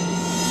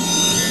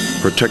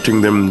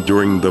 protecting them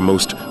during the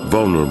most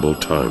vulnerable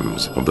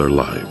times of their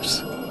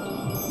lives.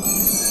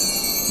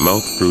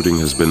 Mouth brooding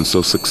has been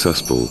so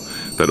successful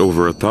that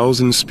over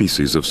 1,000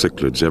 species of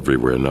cichlids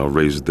everywhere now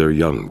raise their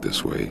young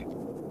this way.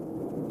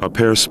 A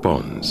pair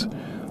spawns,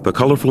 the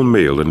colorful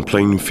male and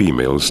plain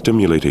female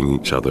stimulating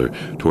each other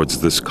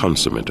towards this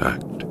consummate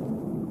act.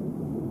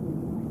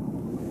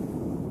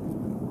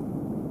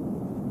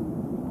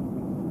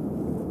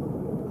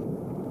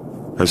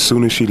 As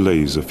soon as she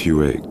lays a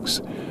few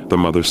eggs, the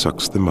mother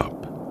sucks them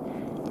up.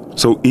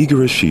 So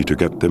eager is she to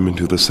get them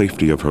into the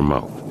safety of her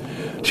mouth,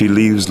 she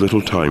leaves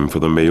little time for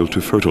the male to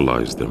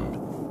fertilize them.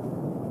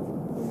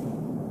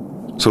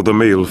 So the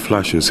male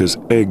flashes his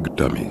egg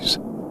dummies,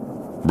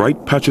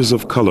 bright patches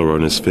of color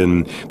on his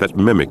fin that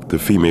mimic the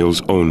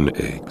female's own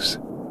eggs.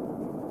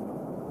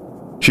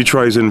 She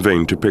tries in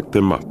vain to pick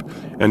them up,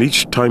 and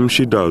each time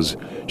she does,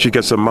 she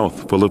gets a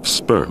mouthful of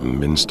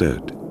sperm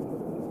instead.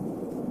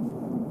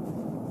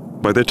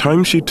 By the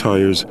time she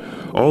tires,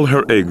 all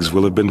her eggs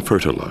will have been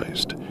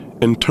fertilized,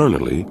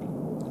 internally,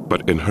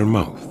 but in her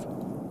mouth.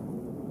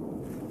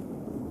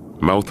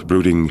 Mouth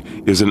brooding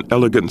is an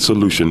elegant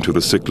solution to the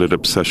cichlid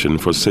obsession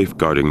for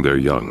safeguarding their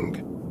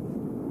young.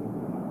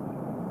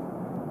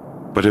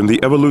 But in the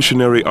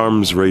evolutionary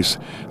arms race,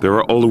 there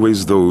are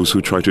always those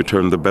who try to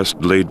turn the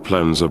best laid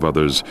plans of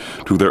others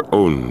to their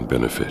own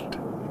benefit.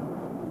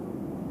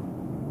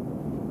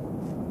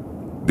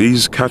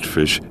 These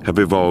catfish have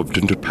evolved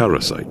into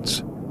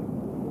parasites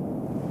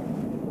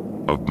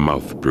of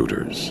mouth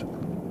brooders.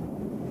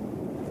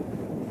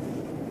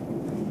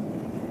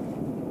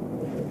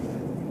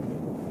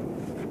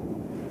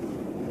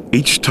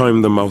 Each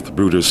time the mouth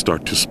brooders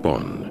start to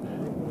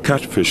spawn,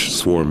 catfish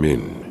swarm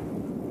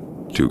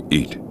in to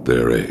eat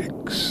their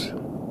eggs.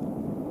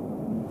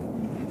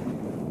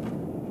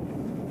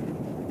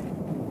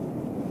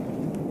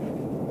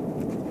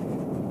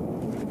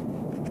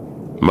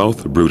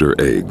 Mouth brooder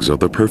eggs are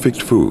the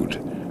perfect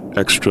food,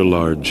 extra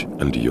large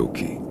and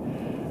yolky.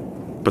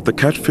 But the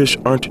catfish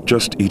aren't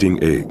just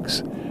eating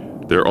eggs,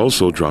 they're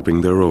also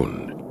dropping their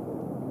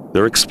own.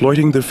 They're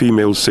exploiting the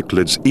female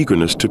cichlid's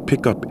eagerness to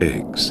pick up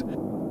eggs,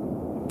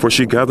 for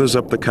she gathers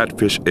up the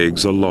catfish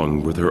eggs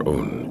along with her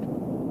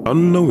own.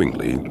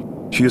 Unknowingly,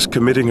 she is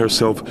committing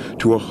herself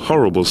to a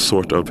horrible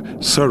sort of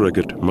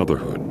surrogate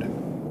motherhood.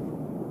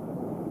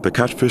 The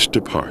catfish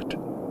depart,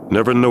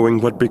 never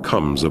knowing what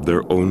becomes of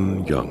their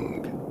own young.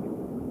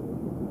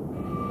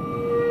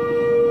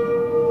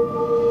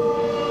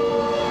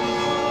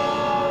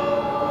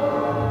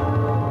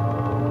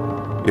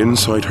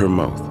 Inside her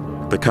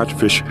mouth, the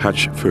catfish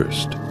hatch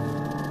first.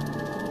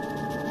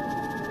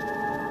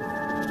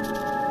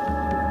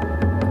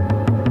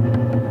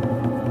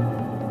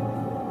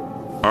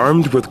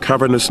 Armed with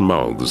cavernous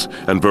mouths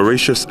and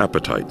voracious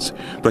appetites,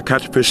 the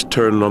catfish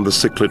turn on the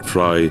cichlid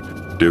fry,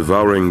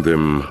 devouring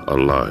them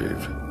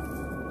alive.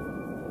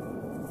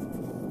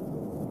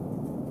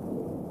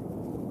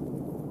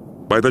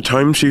 By the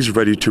time she's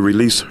ready to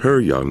release her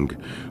young,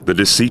 the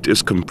deceit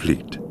is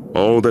complete.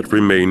 All that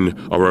remain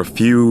are a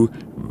few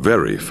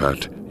very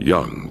fat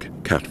young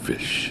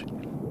catfish.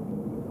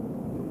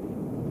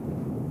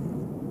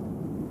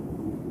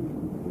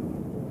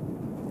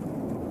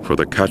 For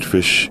the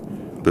catfish,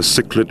 the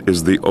cichlid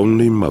is the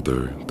only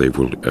mother they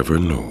will ever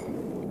know.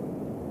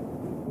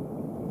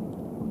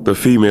 The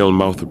female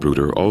mouth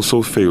brooder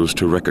also fails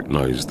to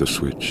recognize the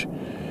switch.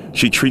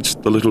 She treats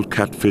the little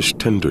catfish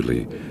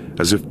tenderly,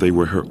 as if they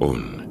were her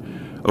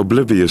own,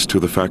 oblivious to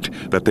the fact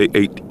that they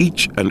ate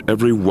each and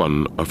every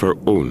one of her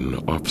own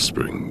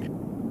offspring.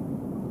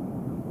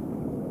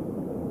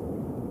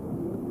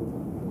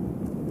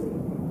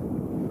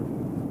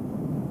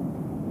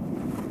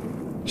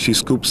 She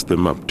scoops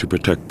them up to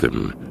protect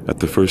them at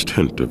the first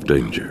hint of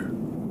danger.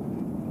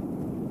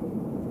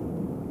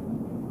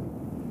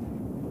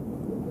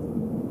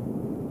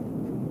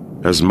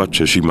 As much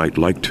as she might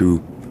like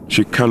to,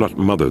 she cannot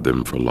mother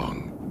them for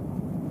long.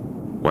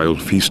 While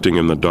feasting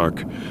in the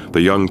dark,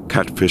 the young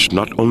catfish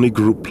not only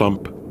grew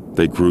plump,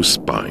 they grew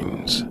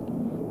spines.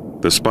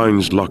 The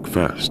spines lock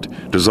fast,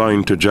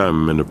 designed to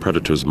jam in a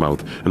predator's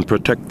mouth and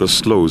protect the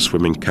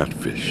slow-swimming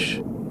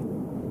catfish.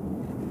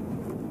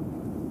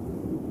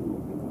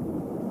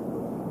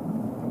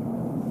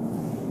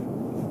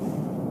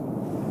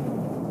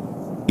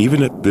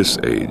 Even at this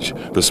age,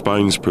 the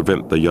spines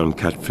prevent the young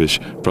catfish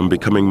from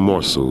becoming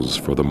morsels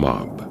for the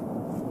mob.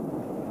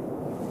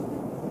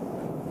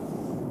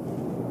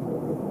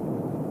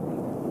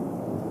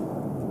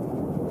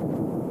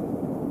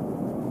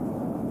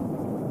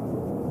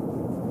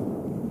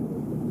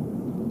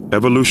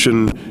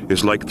 Evolution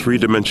is like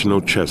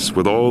three-dimensional chess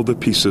with all the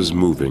pieces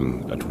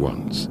moving at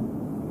once.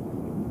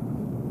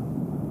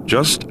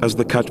 Just as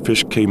the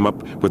catfish came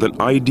up with an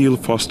ideal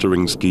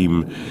fostering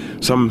scheme,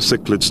 some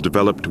cichlids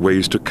developed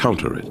ways to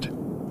counter it.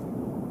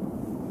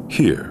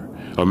 Here,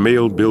 a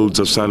male builds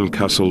a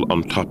sandcastle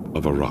on top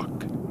of a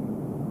rock.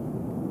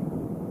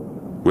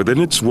 Within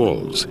its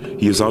walls,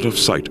 he is out of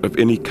sight of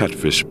any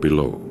catfish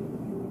below.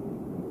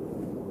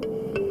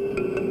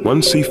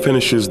 Once he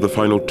finishes the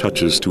final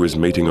touches to his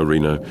mating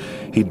arena,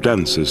 he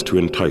dances to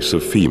entice a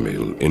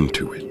female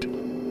into it.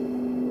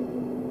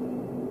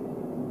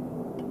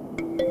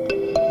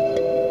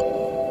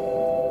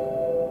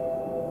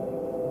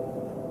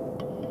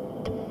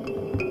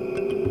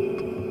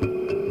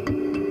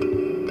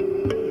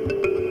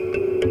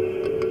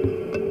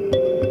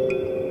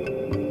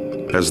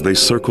 As they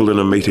circle in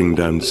a mating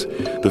dance,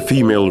 the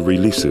female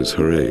releases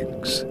her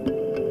eggs.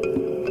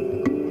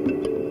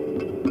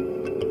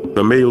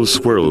 The male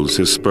swirls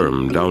his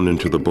sperm down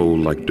into the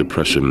bowl-like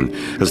depression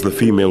as the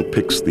female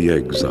picks the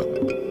eggs up.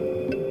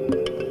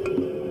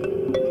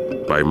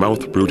 By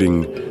mouth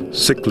brooding,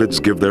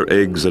 cichlids give their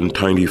eggs and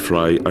tiny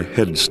fry a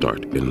head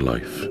start in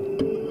life.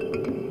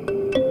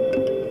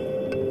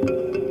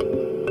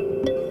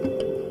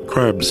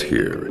 Crabs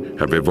here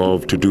have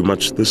evolved to do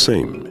much the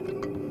same.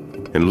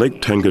 In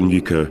Lake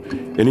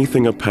Tanganyika,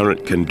 anything a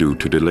parent can do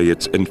to delay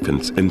its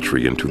infant's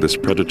entry into this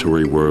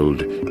predatory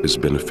world is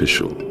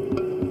beneficial.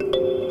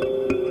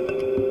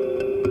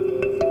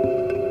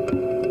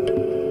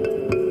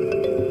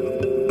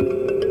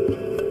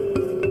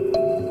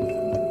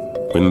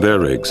 When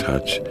their eggs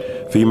hatch,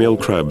 female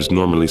crabs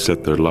normally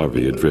set their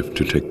larvae adrift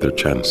to take their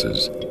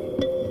chances.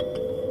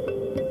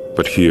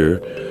 But here,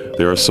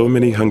 there are so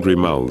many hungry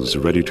mouths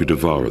ready to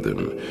devour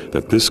them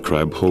that this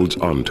crab holds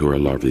on to her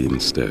larvae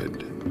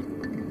instead.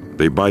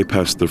 They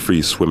bypass the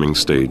free-swimming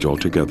stage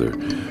altogether,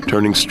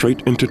 turning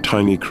straight into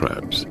tiny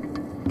crabs,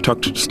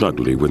 tucked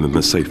snugly within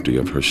the safety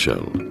of her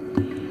shell.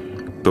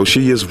 Though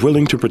she is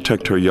willing to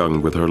protect her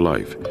young with her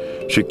life,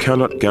 she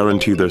cannot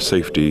guarantee their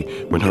safety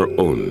when her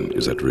own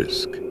is at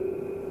risk.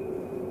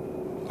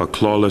 A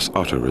clawless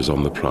otter is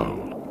on the prowl.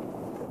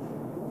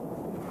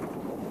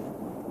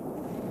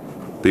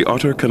 The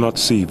otter cannot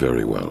see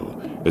very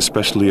well,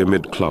 especially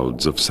amid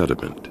clouds of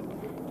sediment.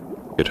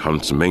 It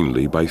hunts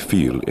mainly by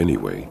feel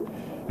anyway,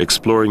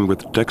 exploring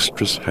with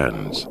dexterous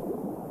hands.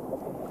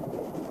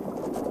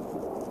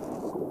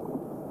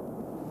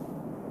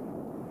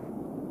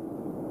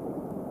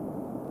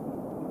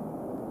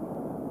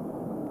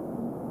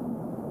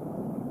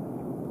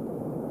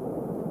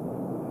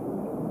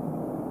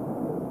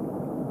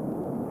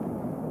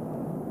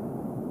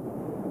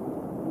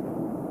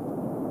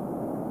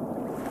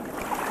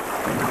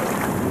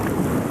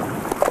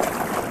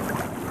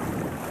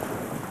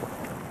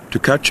 To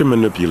catch and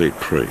manipulate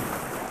prey,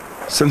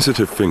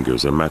 sensitive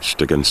fingers are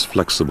matched against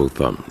flexible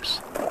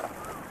thumbs.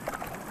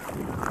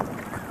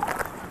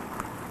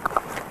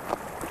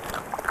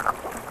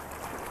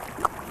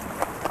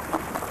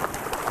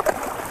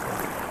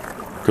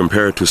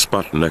 Compared to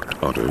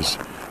spot-necked otters,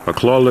 a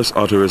clawless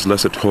otter is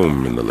less at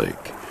home in the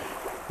lake.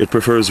 It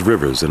prefers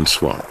rivers and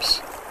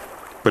swamps.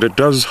 But it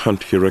does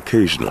hunt here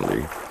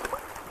occasionally,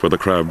 for the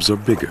crabs are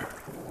bigger.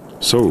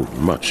 So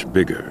much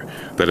bigger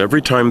that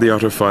every time the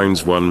otter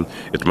finds one,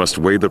 it must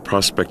weigh the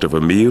prospect of a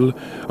meal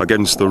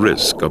against the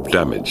risk of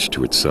damage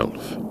to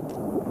itself.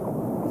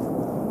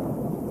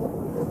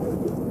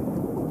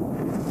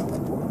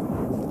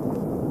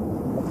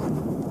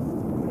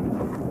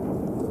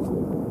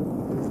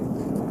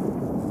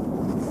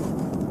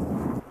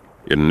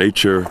 In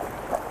nature,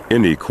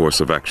 any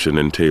course of action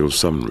entails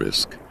some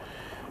risk.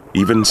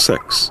 Even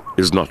sex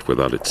is not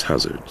without its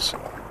hazards.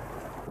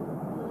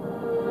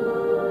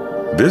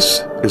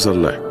 This is a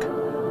lek,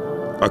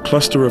 a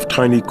cluster of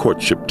tiny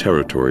courtship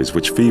territories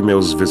which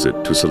females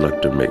visit to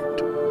select a mate.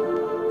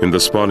 In the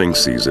spawning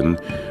season,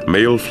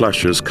 male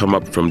flashers come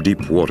up from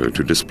deep water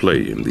to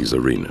display in these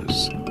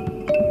arenas.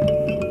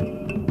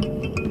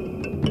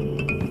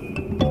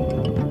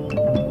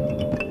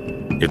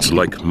 It's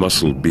like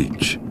Muscle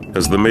Beach,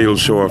 as the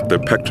males show off their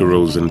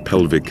pectorals and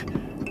pelvic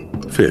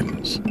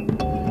fins.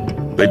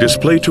 They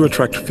display to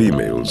attract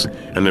females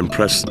and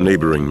impress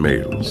neighboring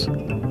males.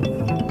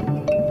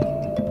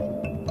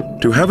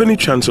 To have any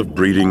chance of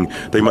breeding,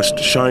 they must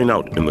shine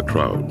out in the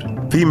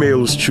crowd.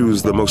 Females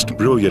choose the most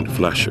brilliant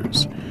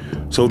flashers,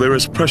 so there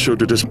is pressure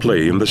to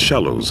display in the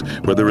shallows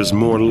where there is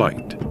more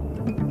light.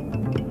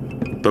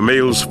 The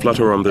males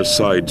flutter on their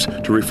sides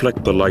to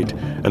reflect the light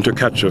and to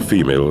catch a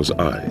female's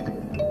eye.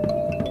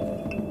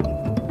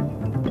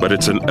 But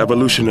it's an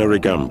evolutionary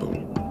gamble.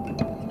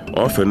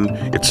 Often,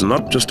 it's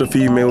not just a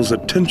female's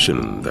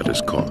attention that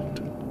is caught.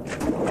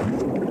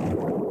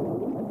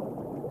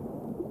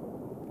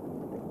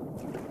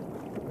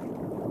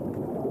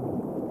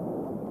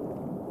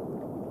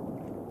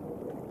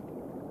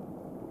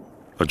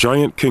 A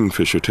giant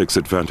kingfisher takes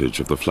advantage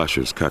of the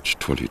flasher's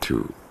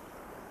catch-22.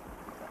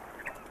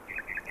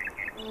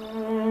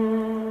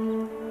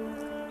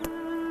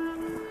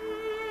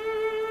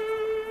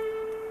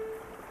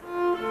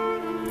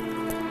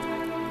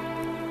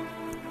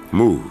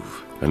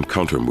 Move and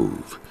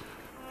counter-move.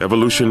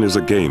 Evolution is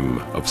a game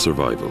of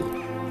survival.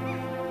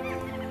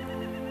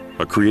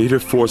 A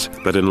creative force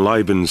that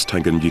enlivens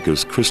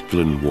Tanganyika's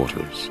crystalline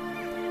waters.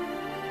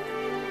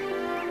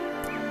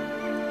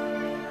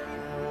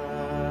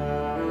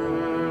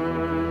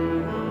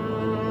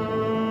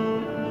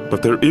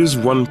 But there is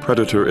one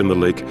predator in the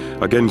lake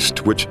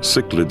against which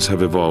cichlids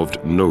have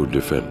evolved no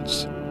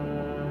defense.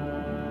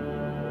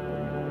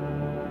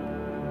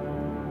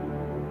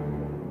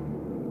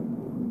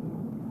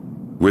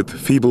 With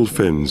feeble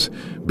fins,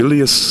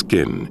 bilious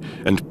skin,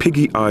 and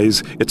piggy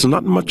eyes, it's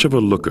not much of a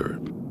looker.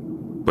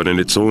 But in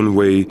its own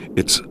way,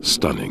 it's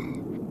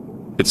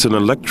stunning. It's an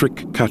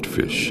electric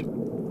catfish.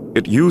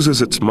 It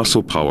uses its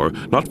muscle power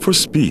not for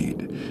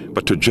speed,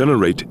 but to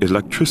generate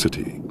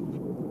electricity.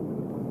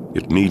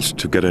 It needs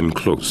to get in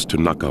close to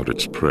knock out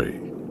its prey.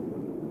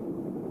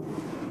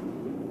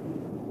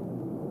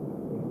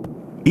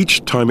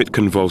 Each time it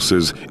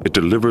convulses, it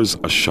delivers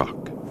a shock.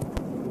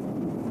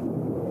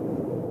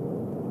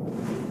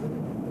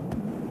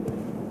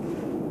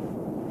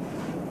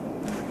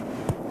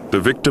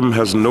 The victim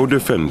has no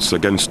defense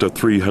against a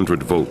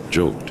 300-volt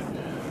jolt,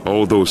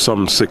 although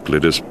some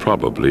cichlid is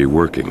probably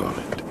working on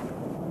it.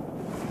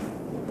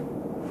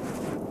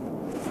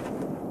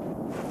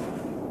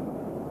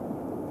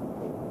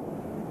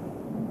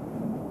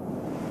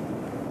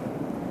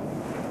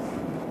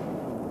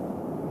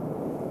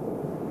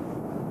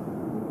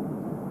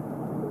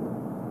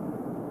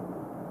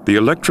 The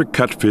electric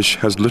catfish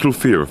has little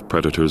fear of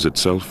predators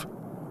itself.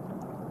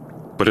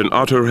 but an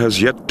otter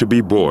has yet to be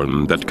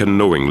born that can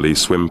knowingly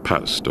swim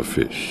past a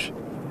fish.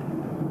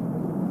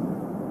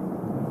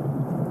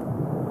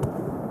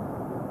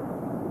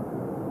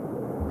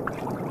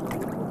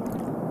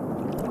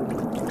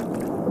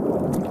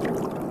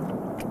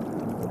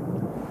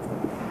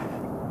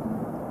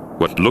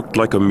 What looked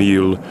like a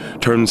meal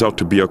turns out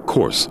to be a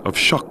course of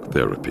shock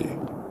therapy.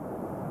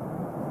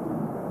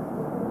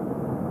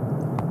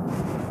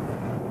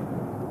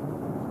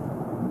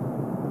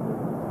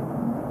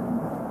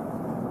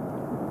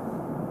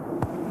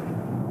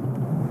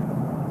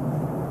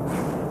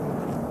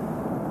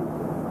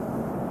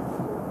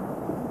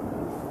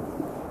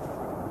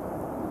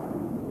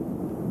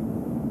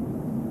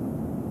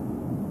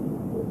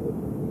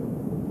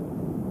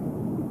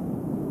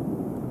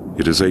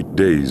 It is 8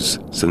 days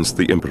since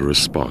the emperor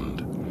spawned,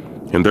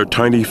 and their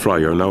tiny fry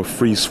are now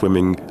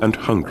free-swimming and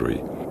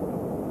hungry.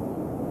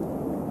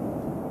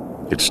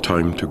 It's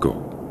time to go.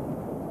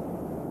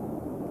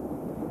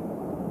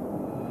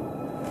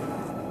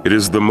 It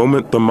is the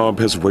moment the mob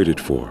has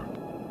waited for.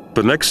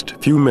 The next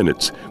few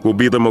minutes will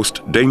be the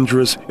most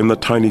dangerous in the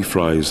tiny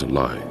fry's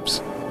lives.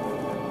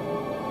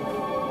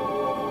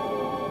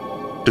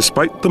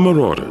 Despite the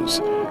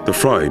marauders, the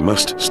fry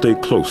must stay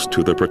close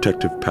to their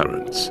protective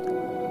parents.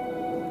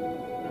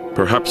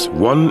 Perhaps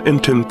 1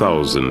 in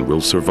 10,000 will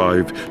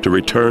survive to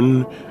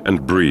return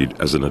and breed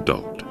as an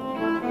adult.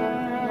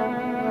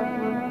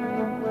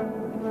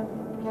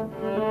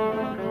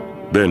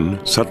 Then,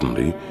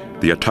 suddenly,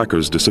 the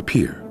attackers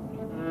disappear.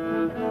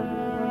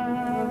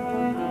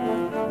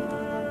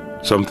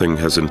 Something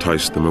has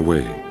enticed them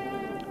away,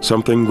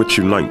 something which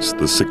unites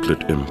the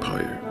Cichlid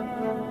Empire.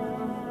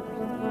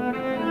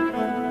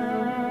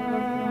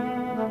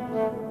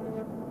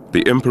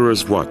 The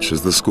emperors watch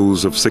as the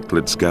schools of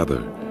Cichlids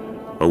gather,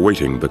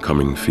 awaiting the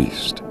coming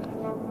feast.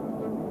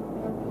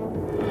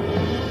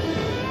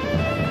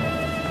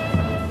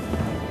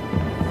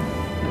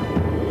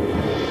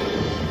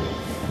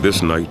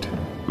 This night,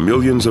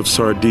 millions of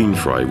sardine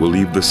fry will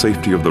leave the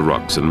safety of the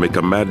rocks and make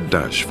a mad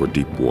dash for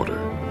deep water.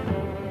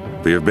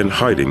 They have been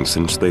hiding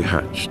since they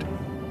hatched,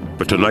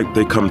 but tonight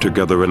they come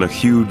together in a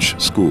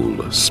huge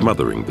school,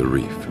 smothering the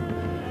reef.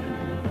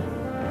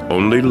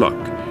 Only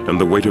luck and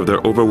the weight of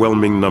their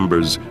overwhelming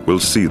numbers will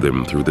see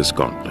them through this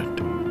gauntlet.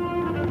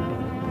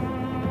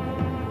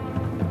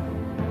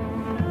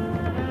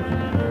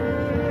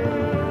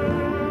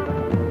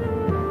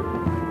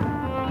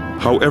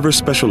 However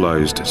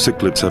specialized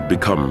cichlids have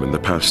become in the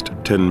past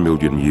 10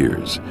 million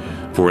years,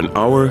 for an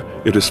hour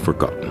it is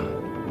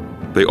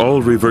forgotten. They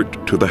all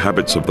revert to the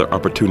habits of their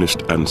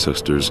opportunist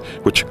ancestors,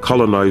 which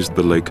colonized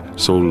the lake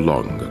so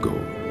long ago.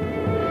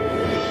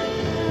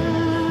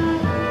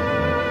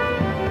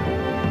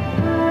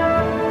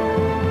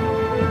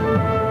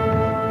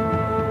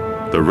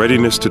 The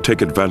readiness to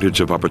take advantage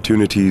of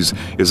opportunities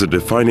is a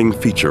defining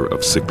feature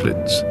of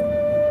cichlids.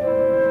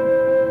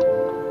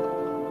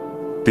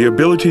 The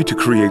ability to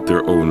create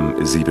their own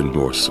is even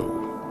more so.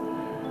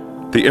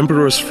 The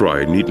emperor's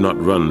fry need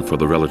not run for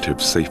the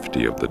relative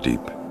safety of the deep.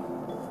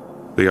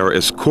 They are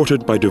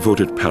escorted by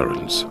devoted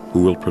parents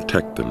who will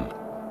protect them.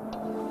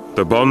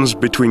 The bonds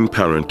between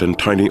parent and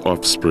tiny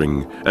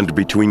offspring and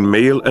between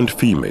male and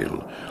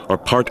female are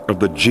part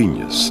of the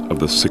genius of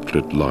the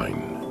cichlid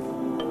line.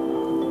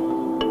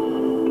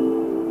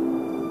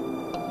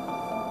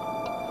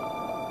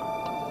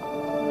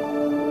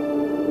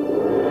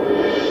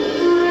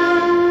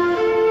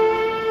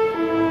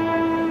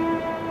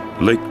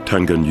 Lake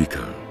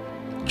Tanganyika,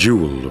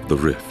 jewel of the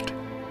rift,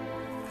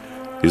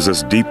 is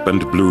as deep and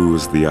blue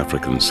as the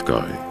African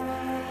sky.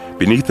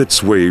 Beneath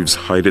its waves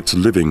hide its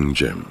living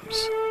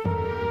gems.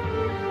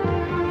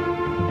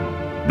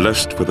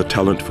 Blessed with a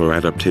talent for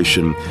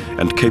adaptation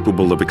and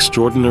capable of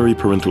extraordinary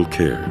parental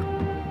care,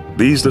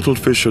 these little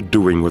fish are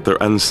doing what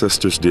their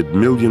ancestors did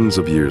millions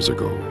of years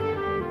ago.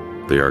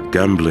 They are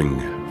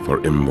gambling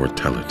for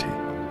immortality.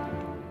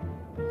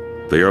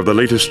 They are the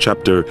latest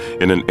chapter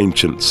in an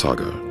ancient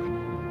saga.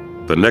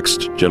 The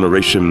next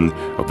generation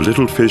of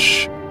little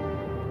fish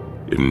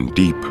in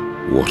deep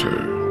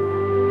water.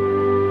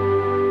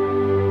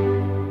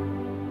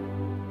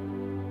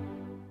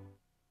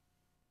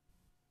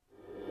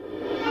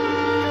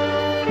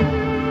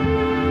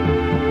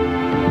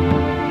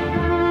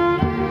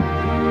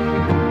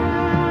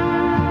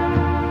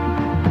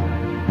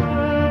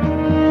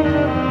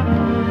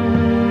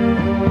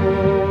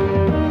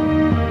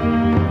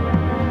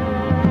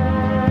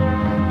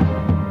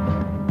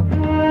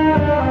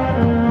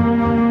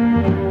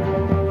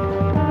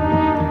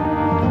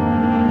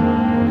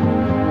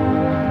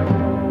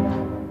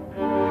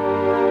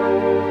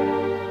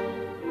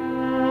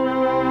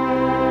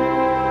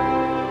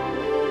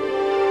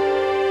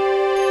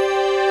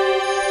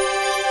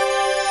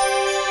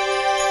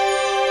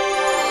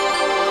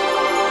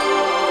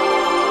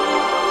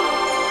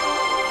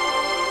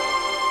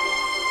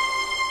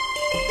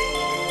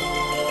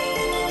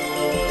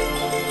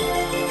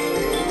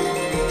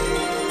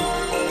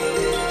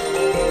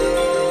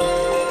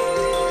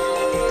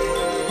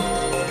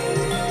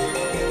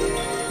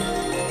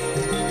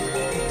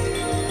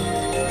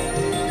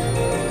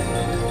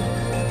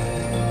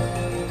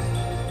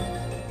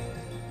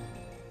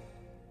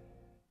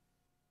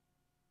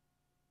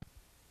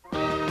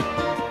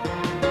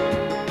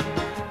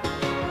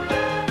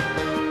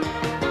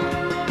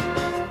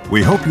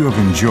 We hope you have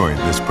enjoyed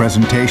this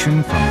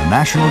presentation from the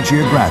National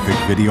Geographic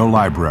Video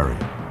Library.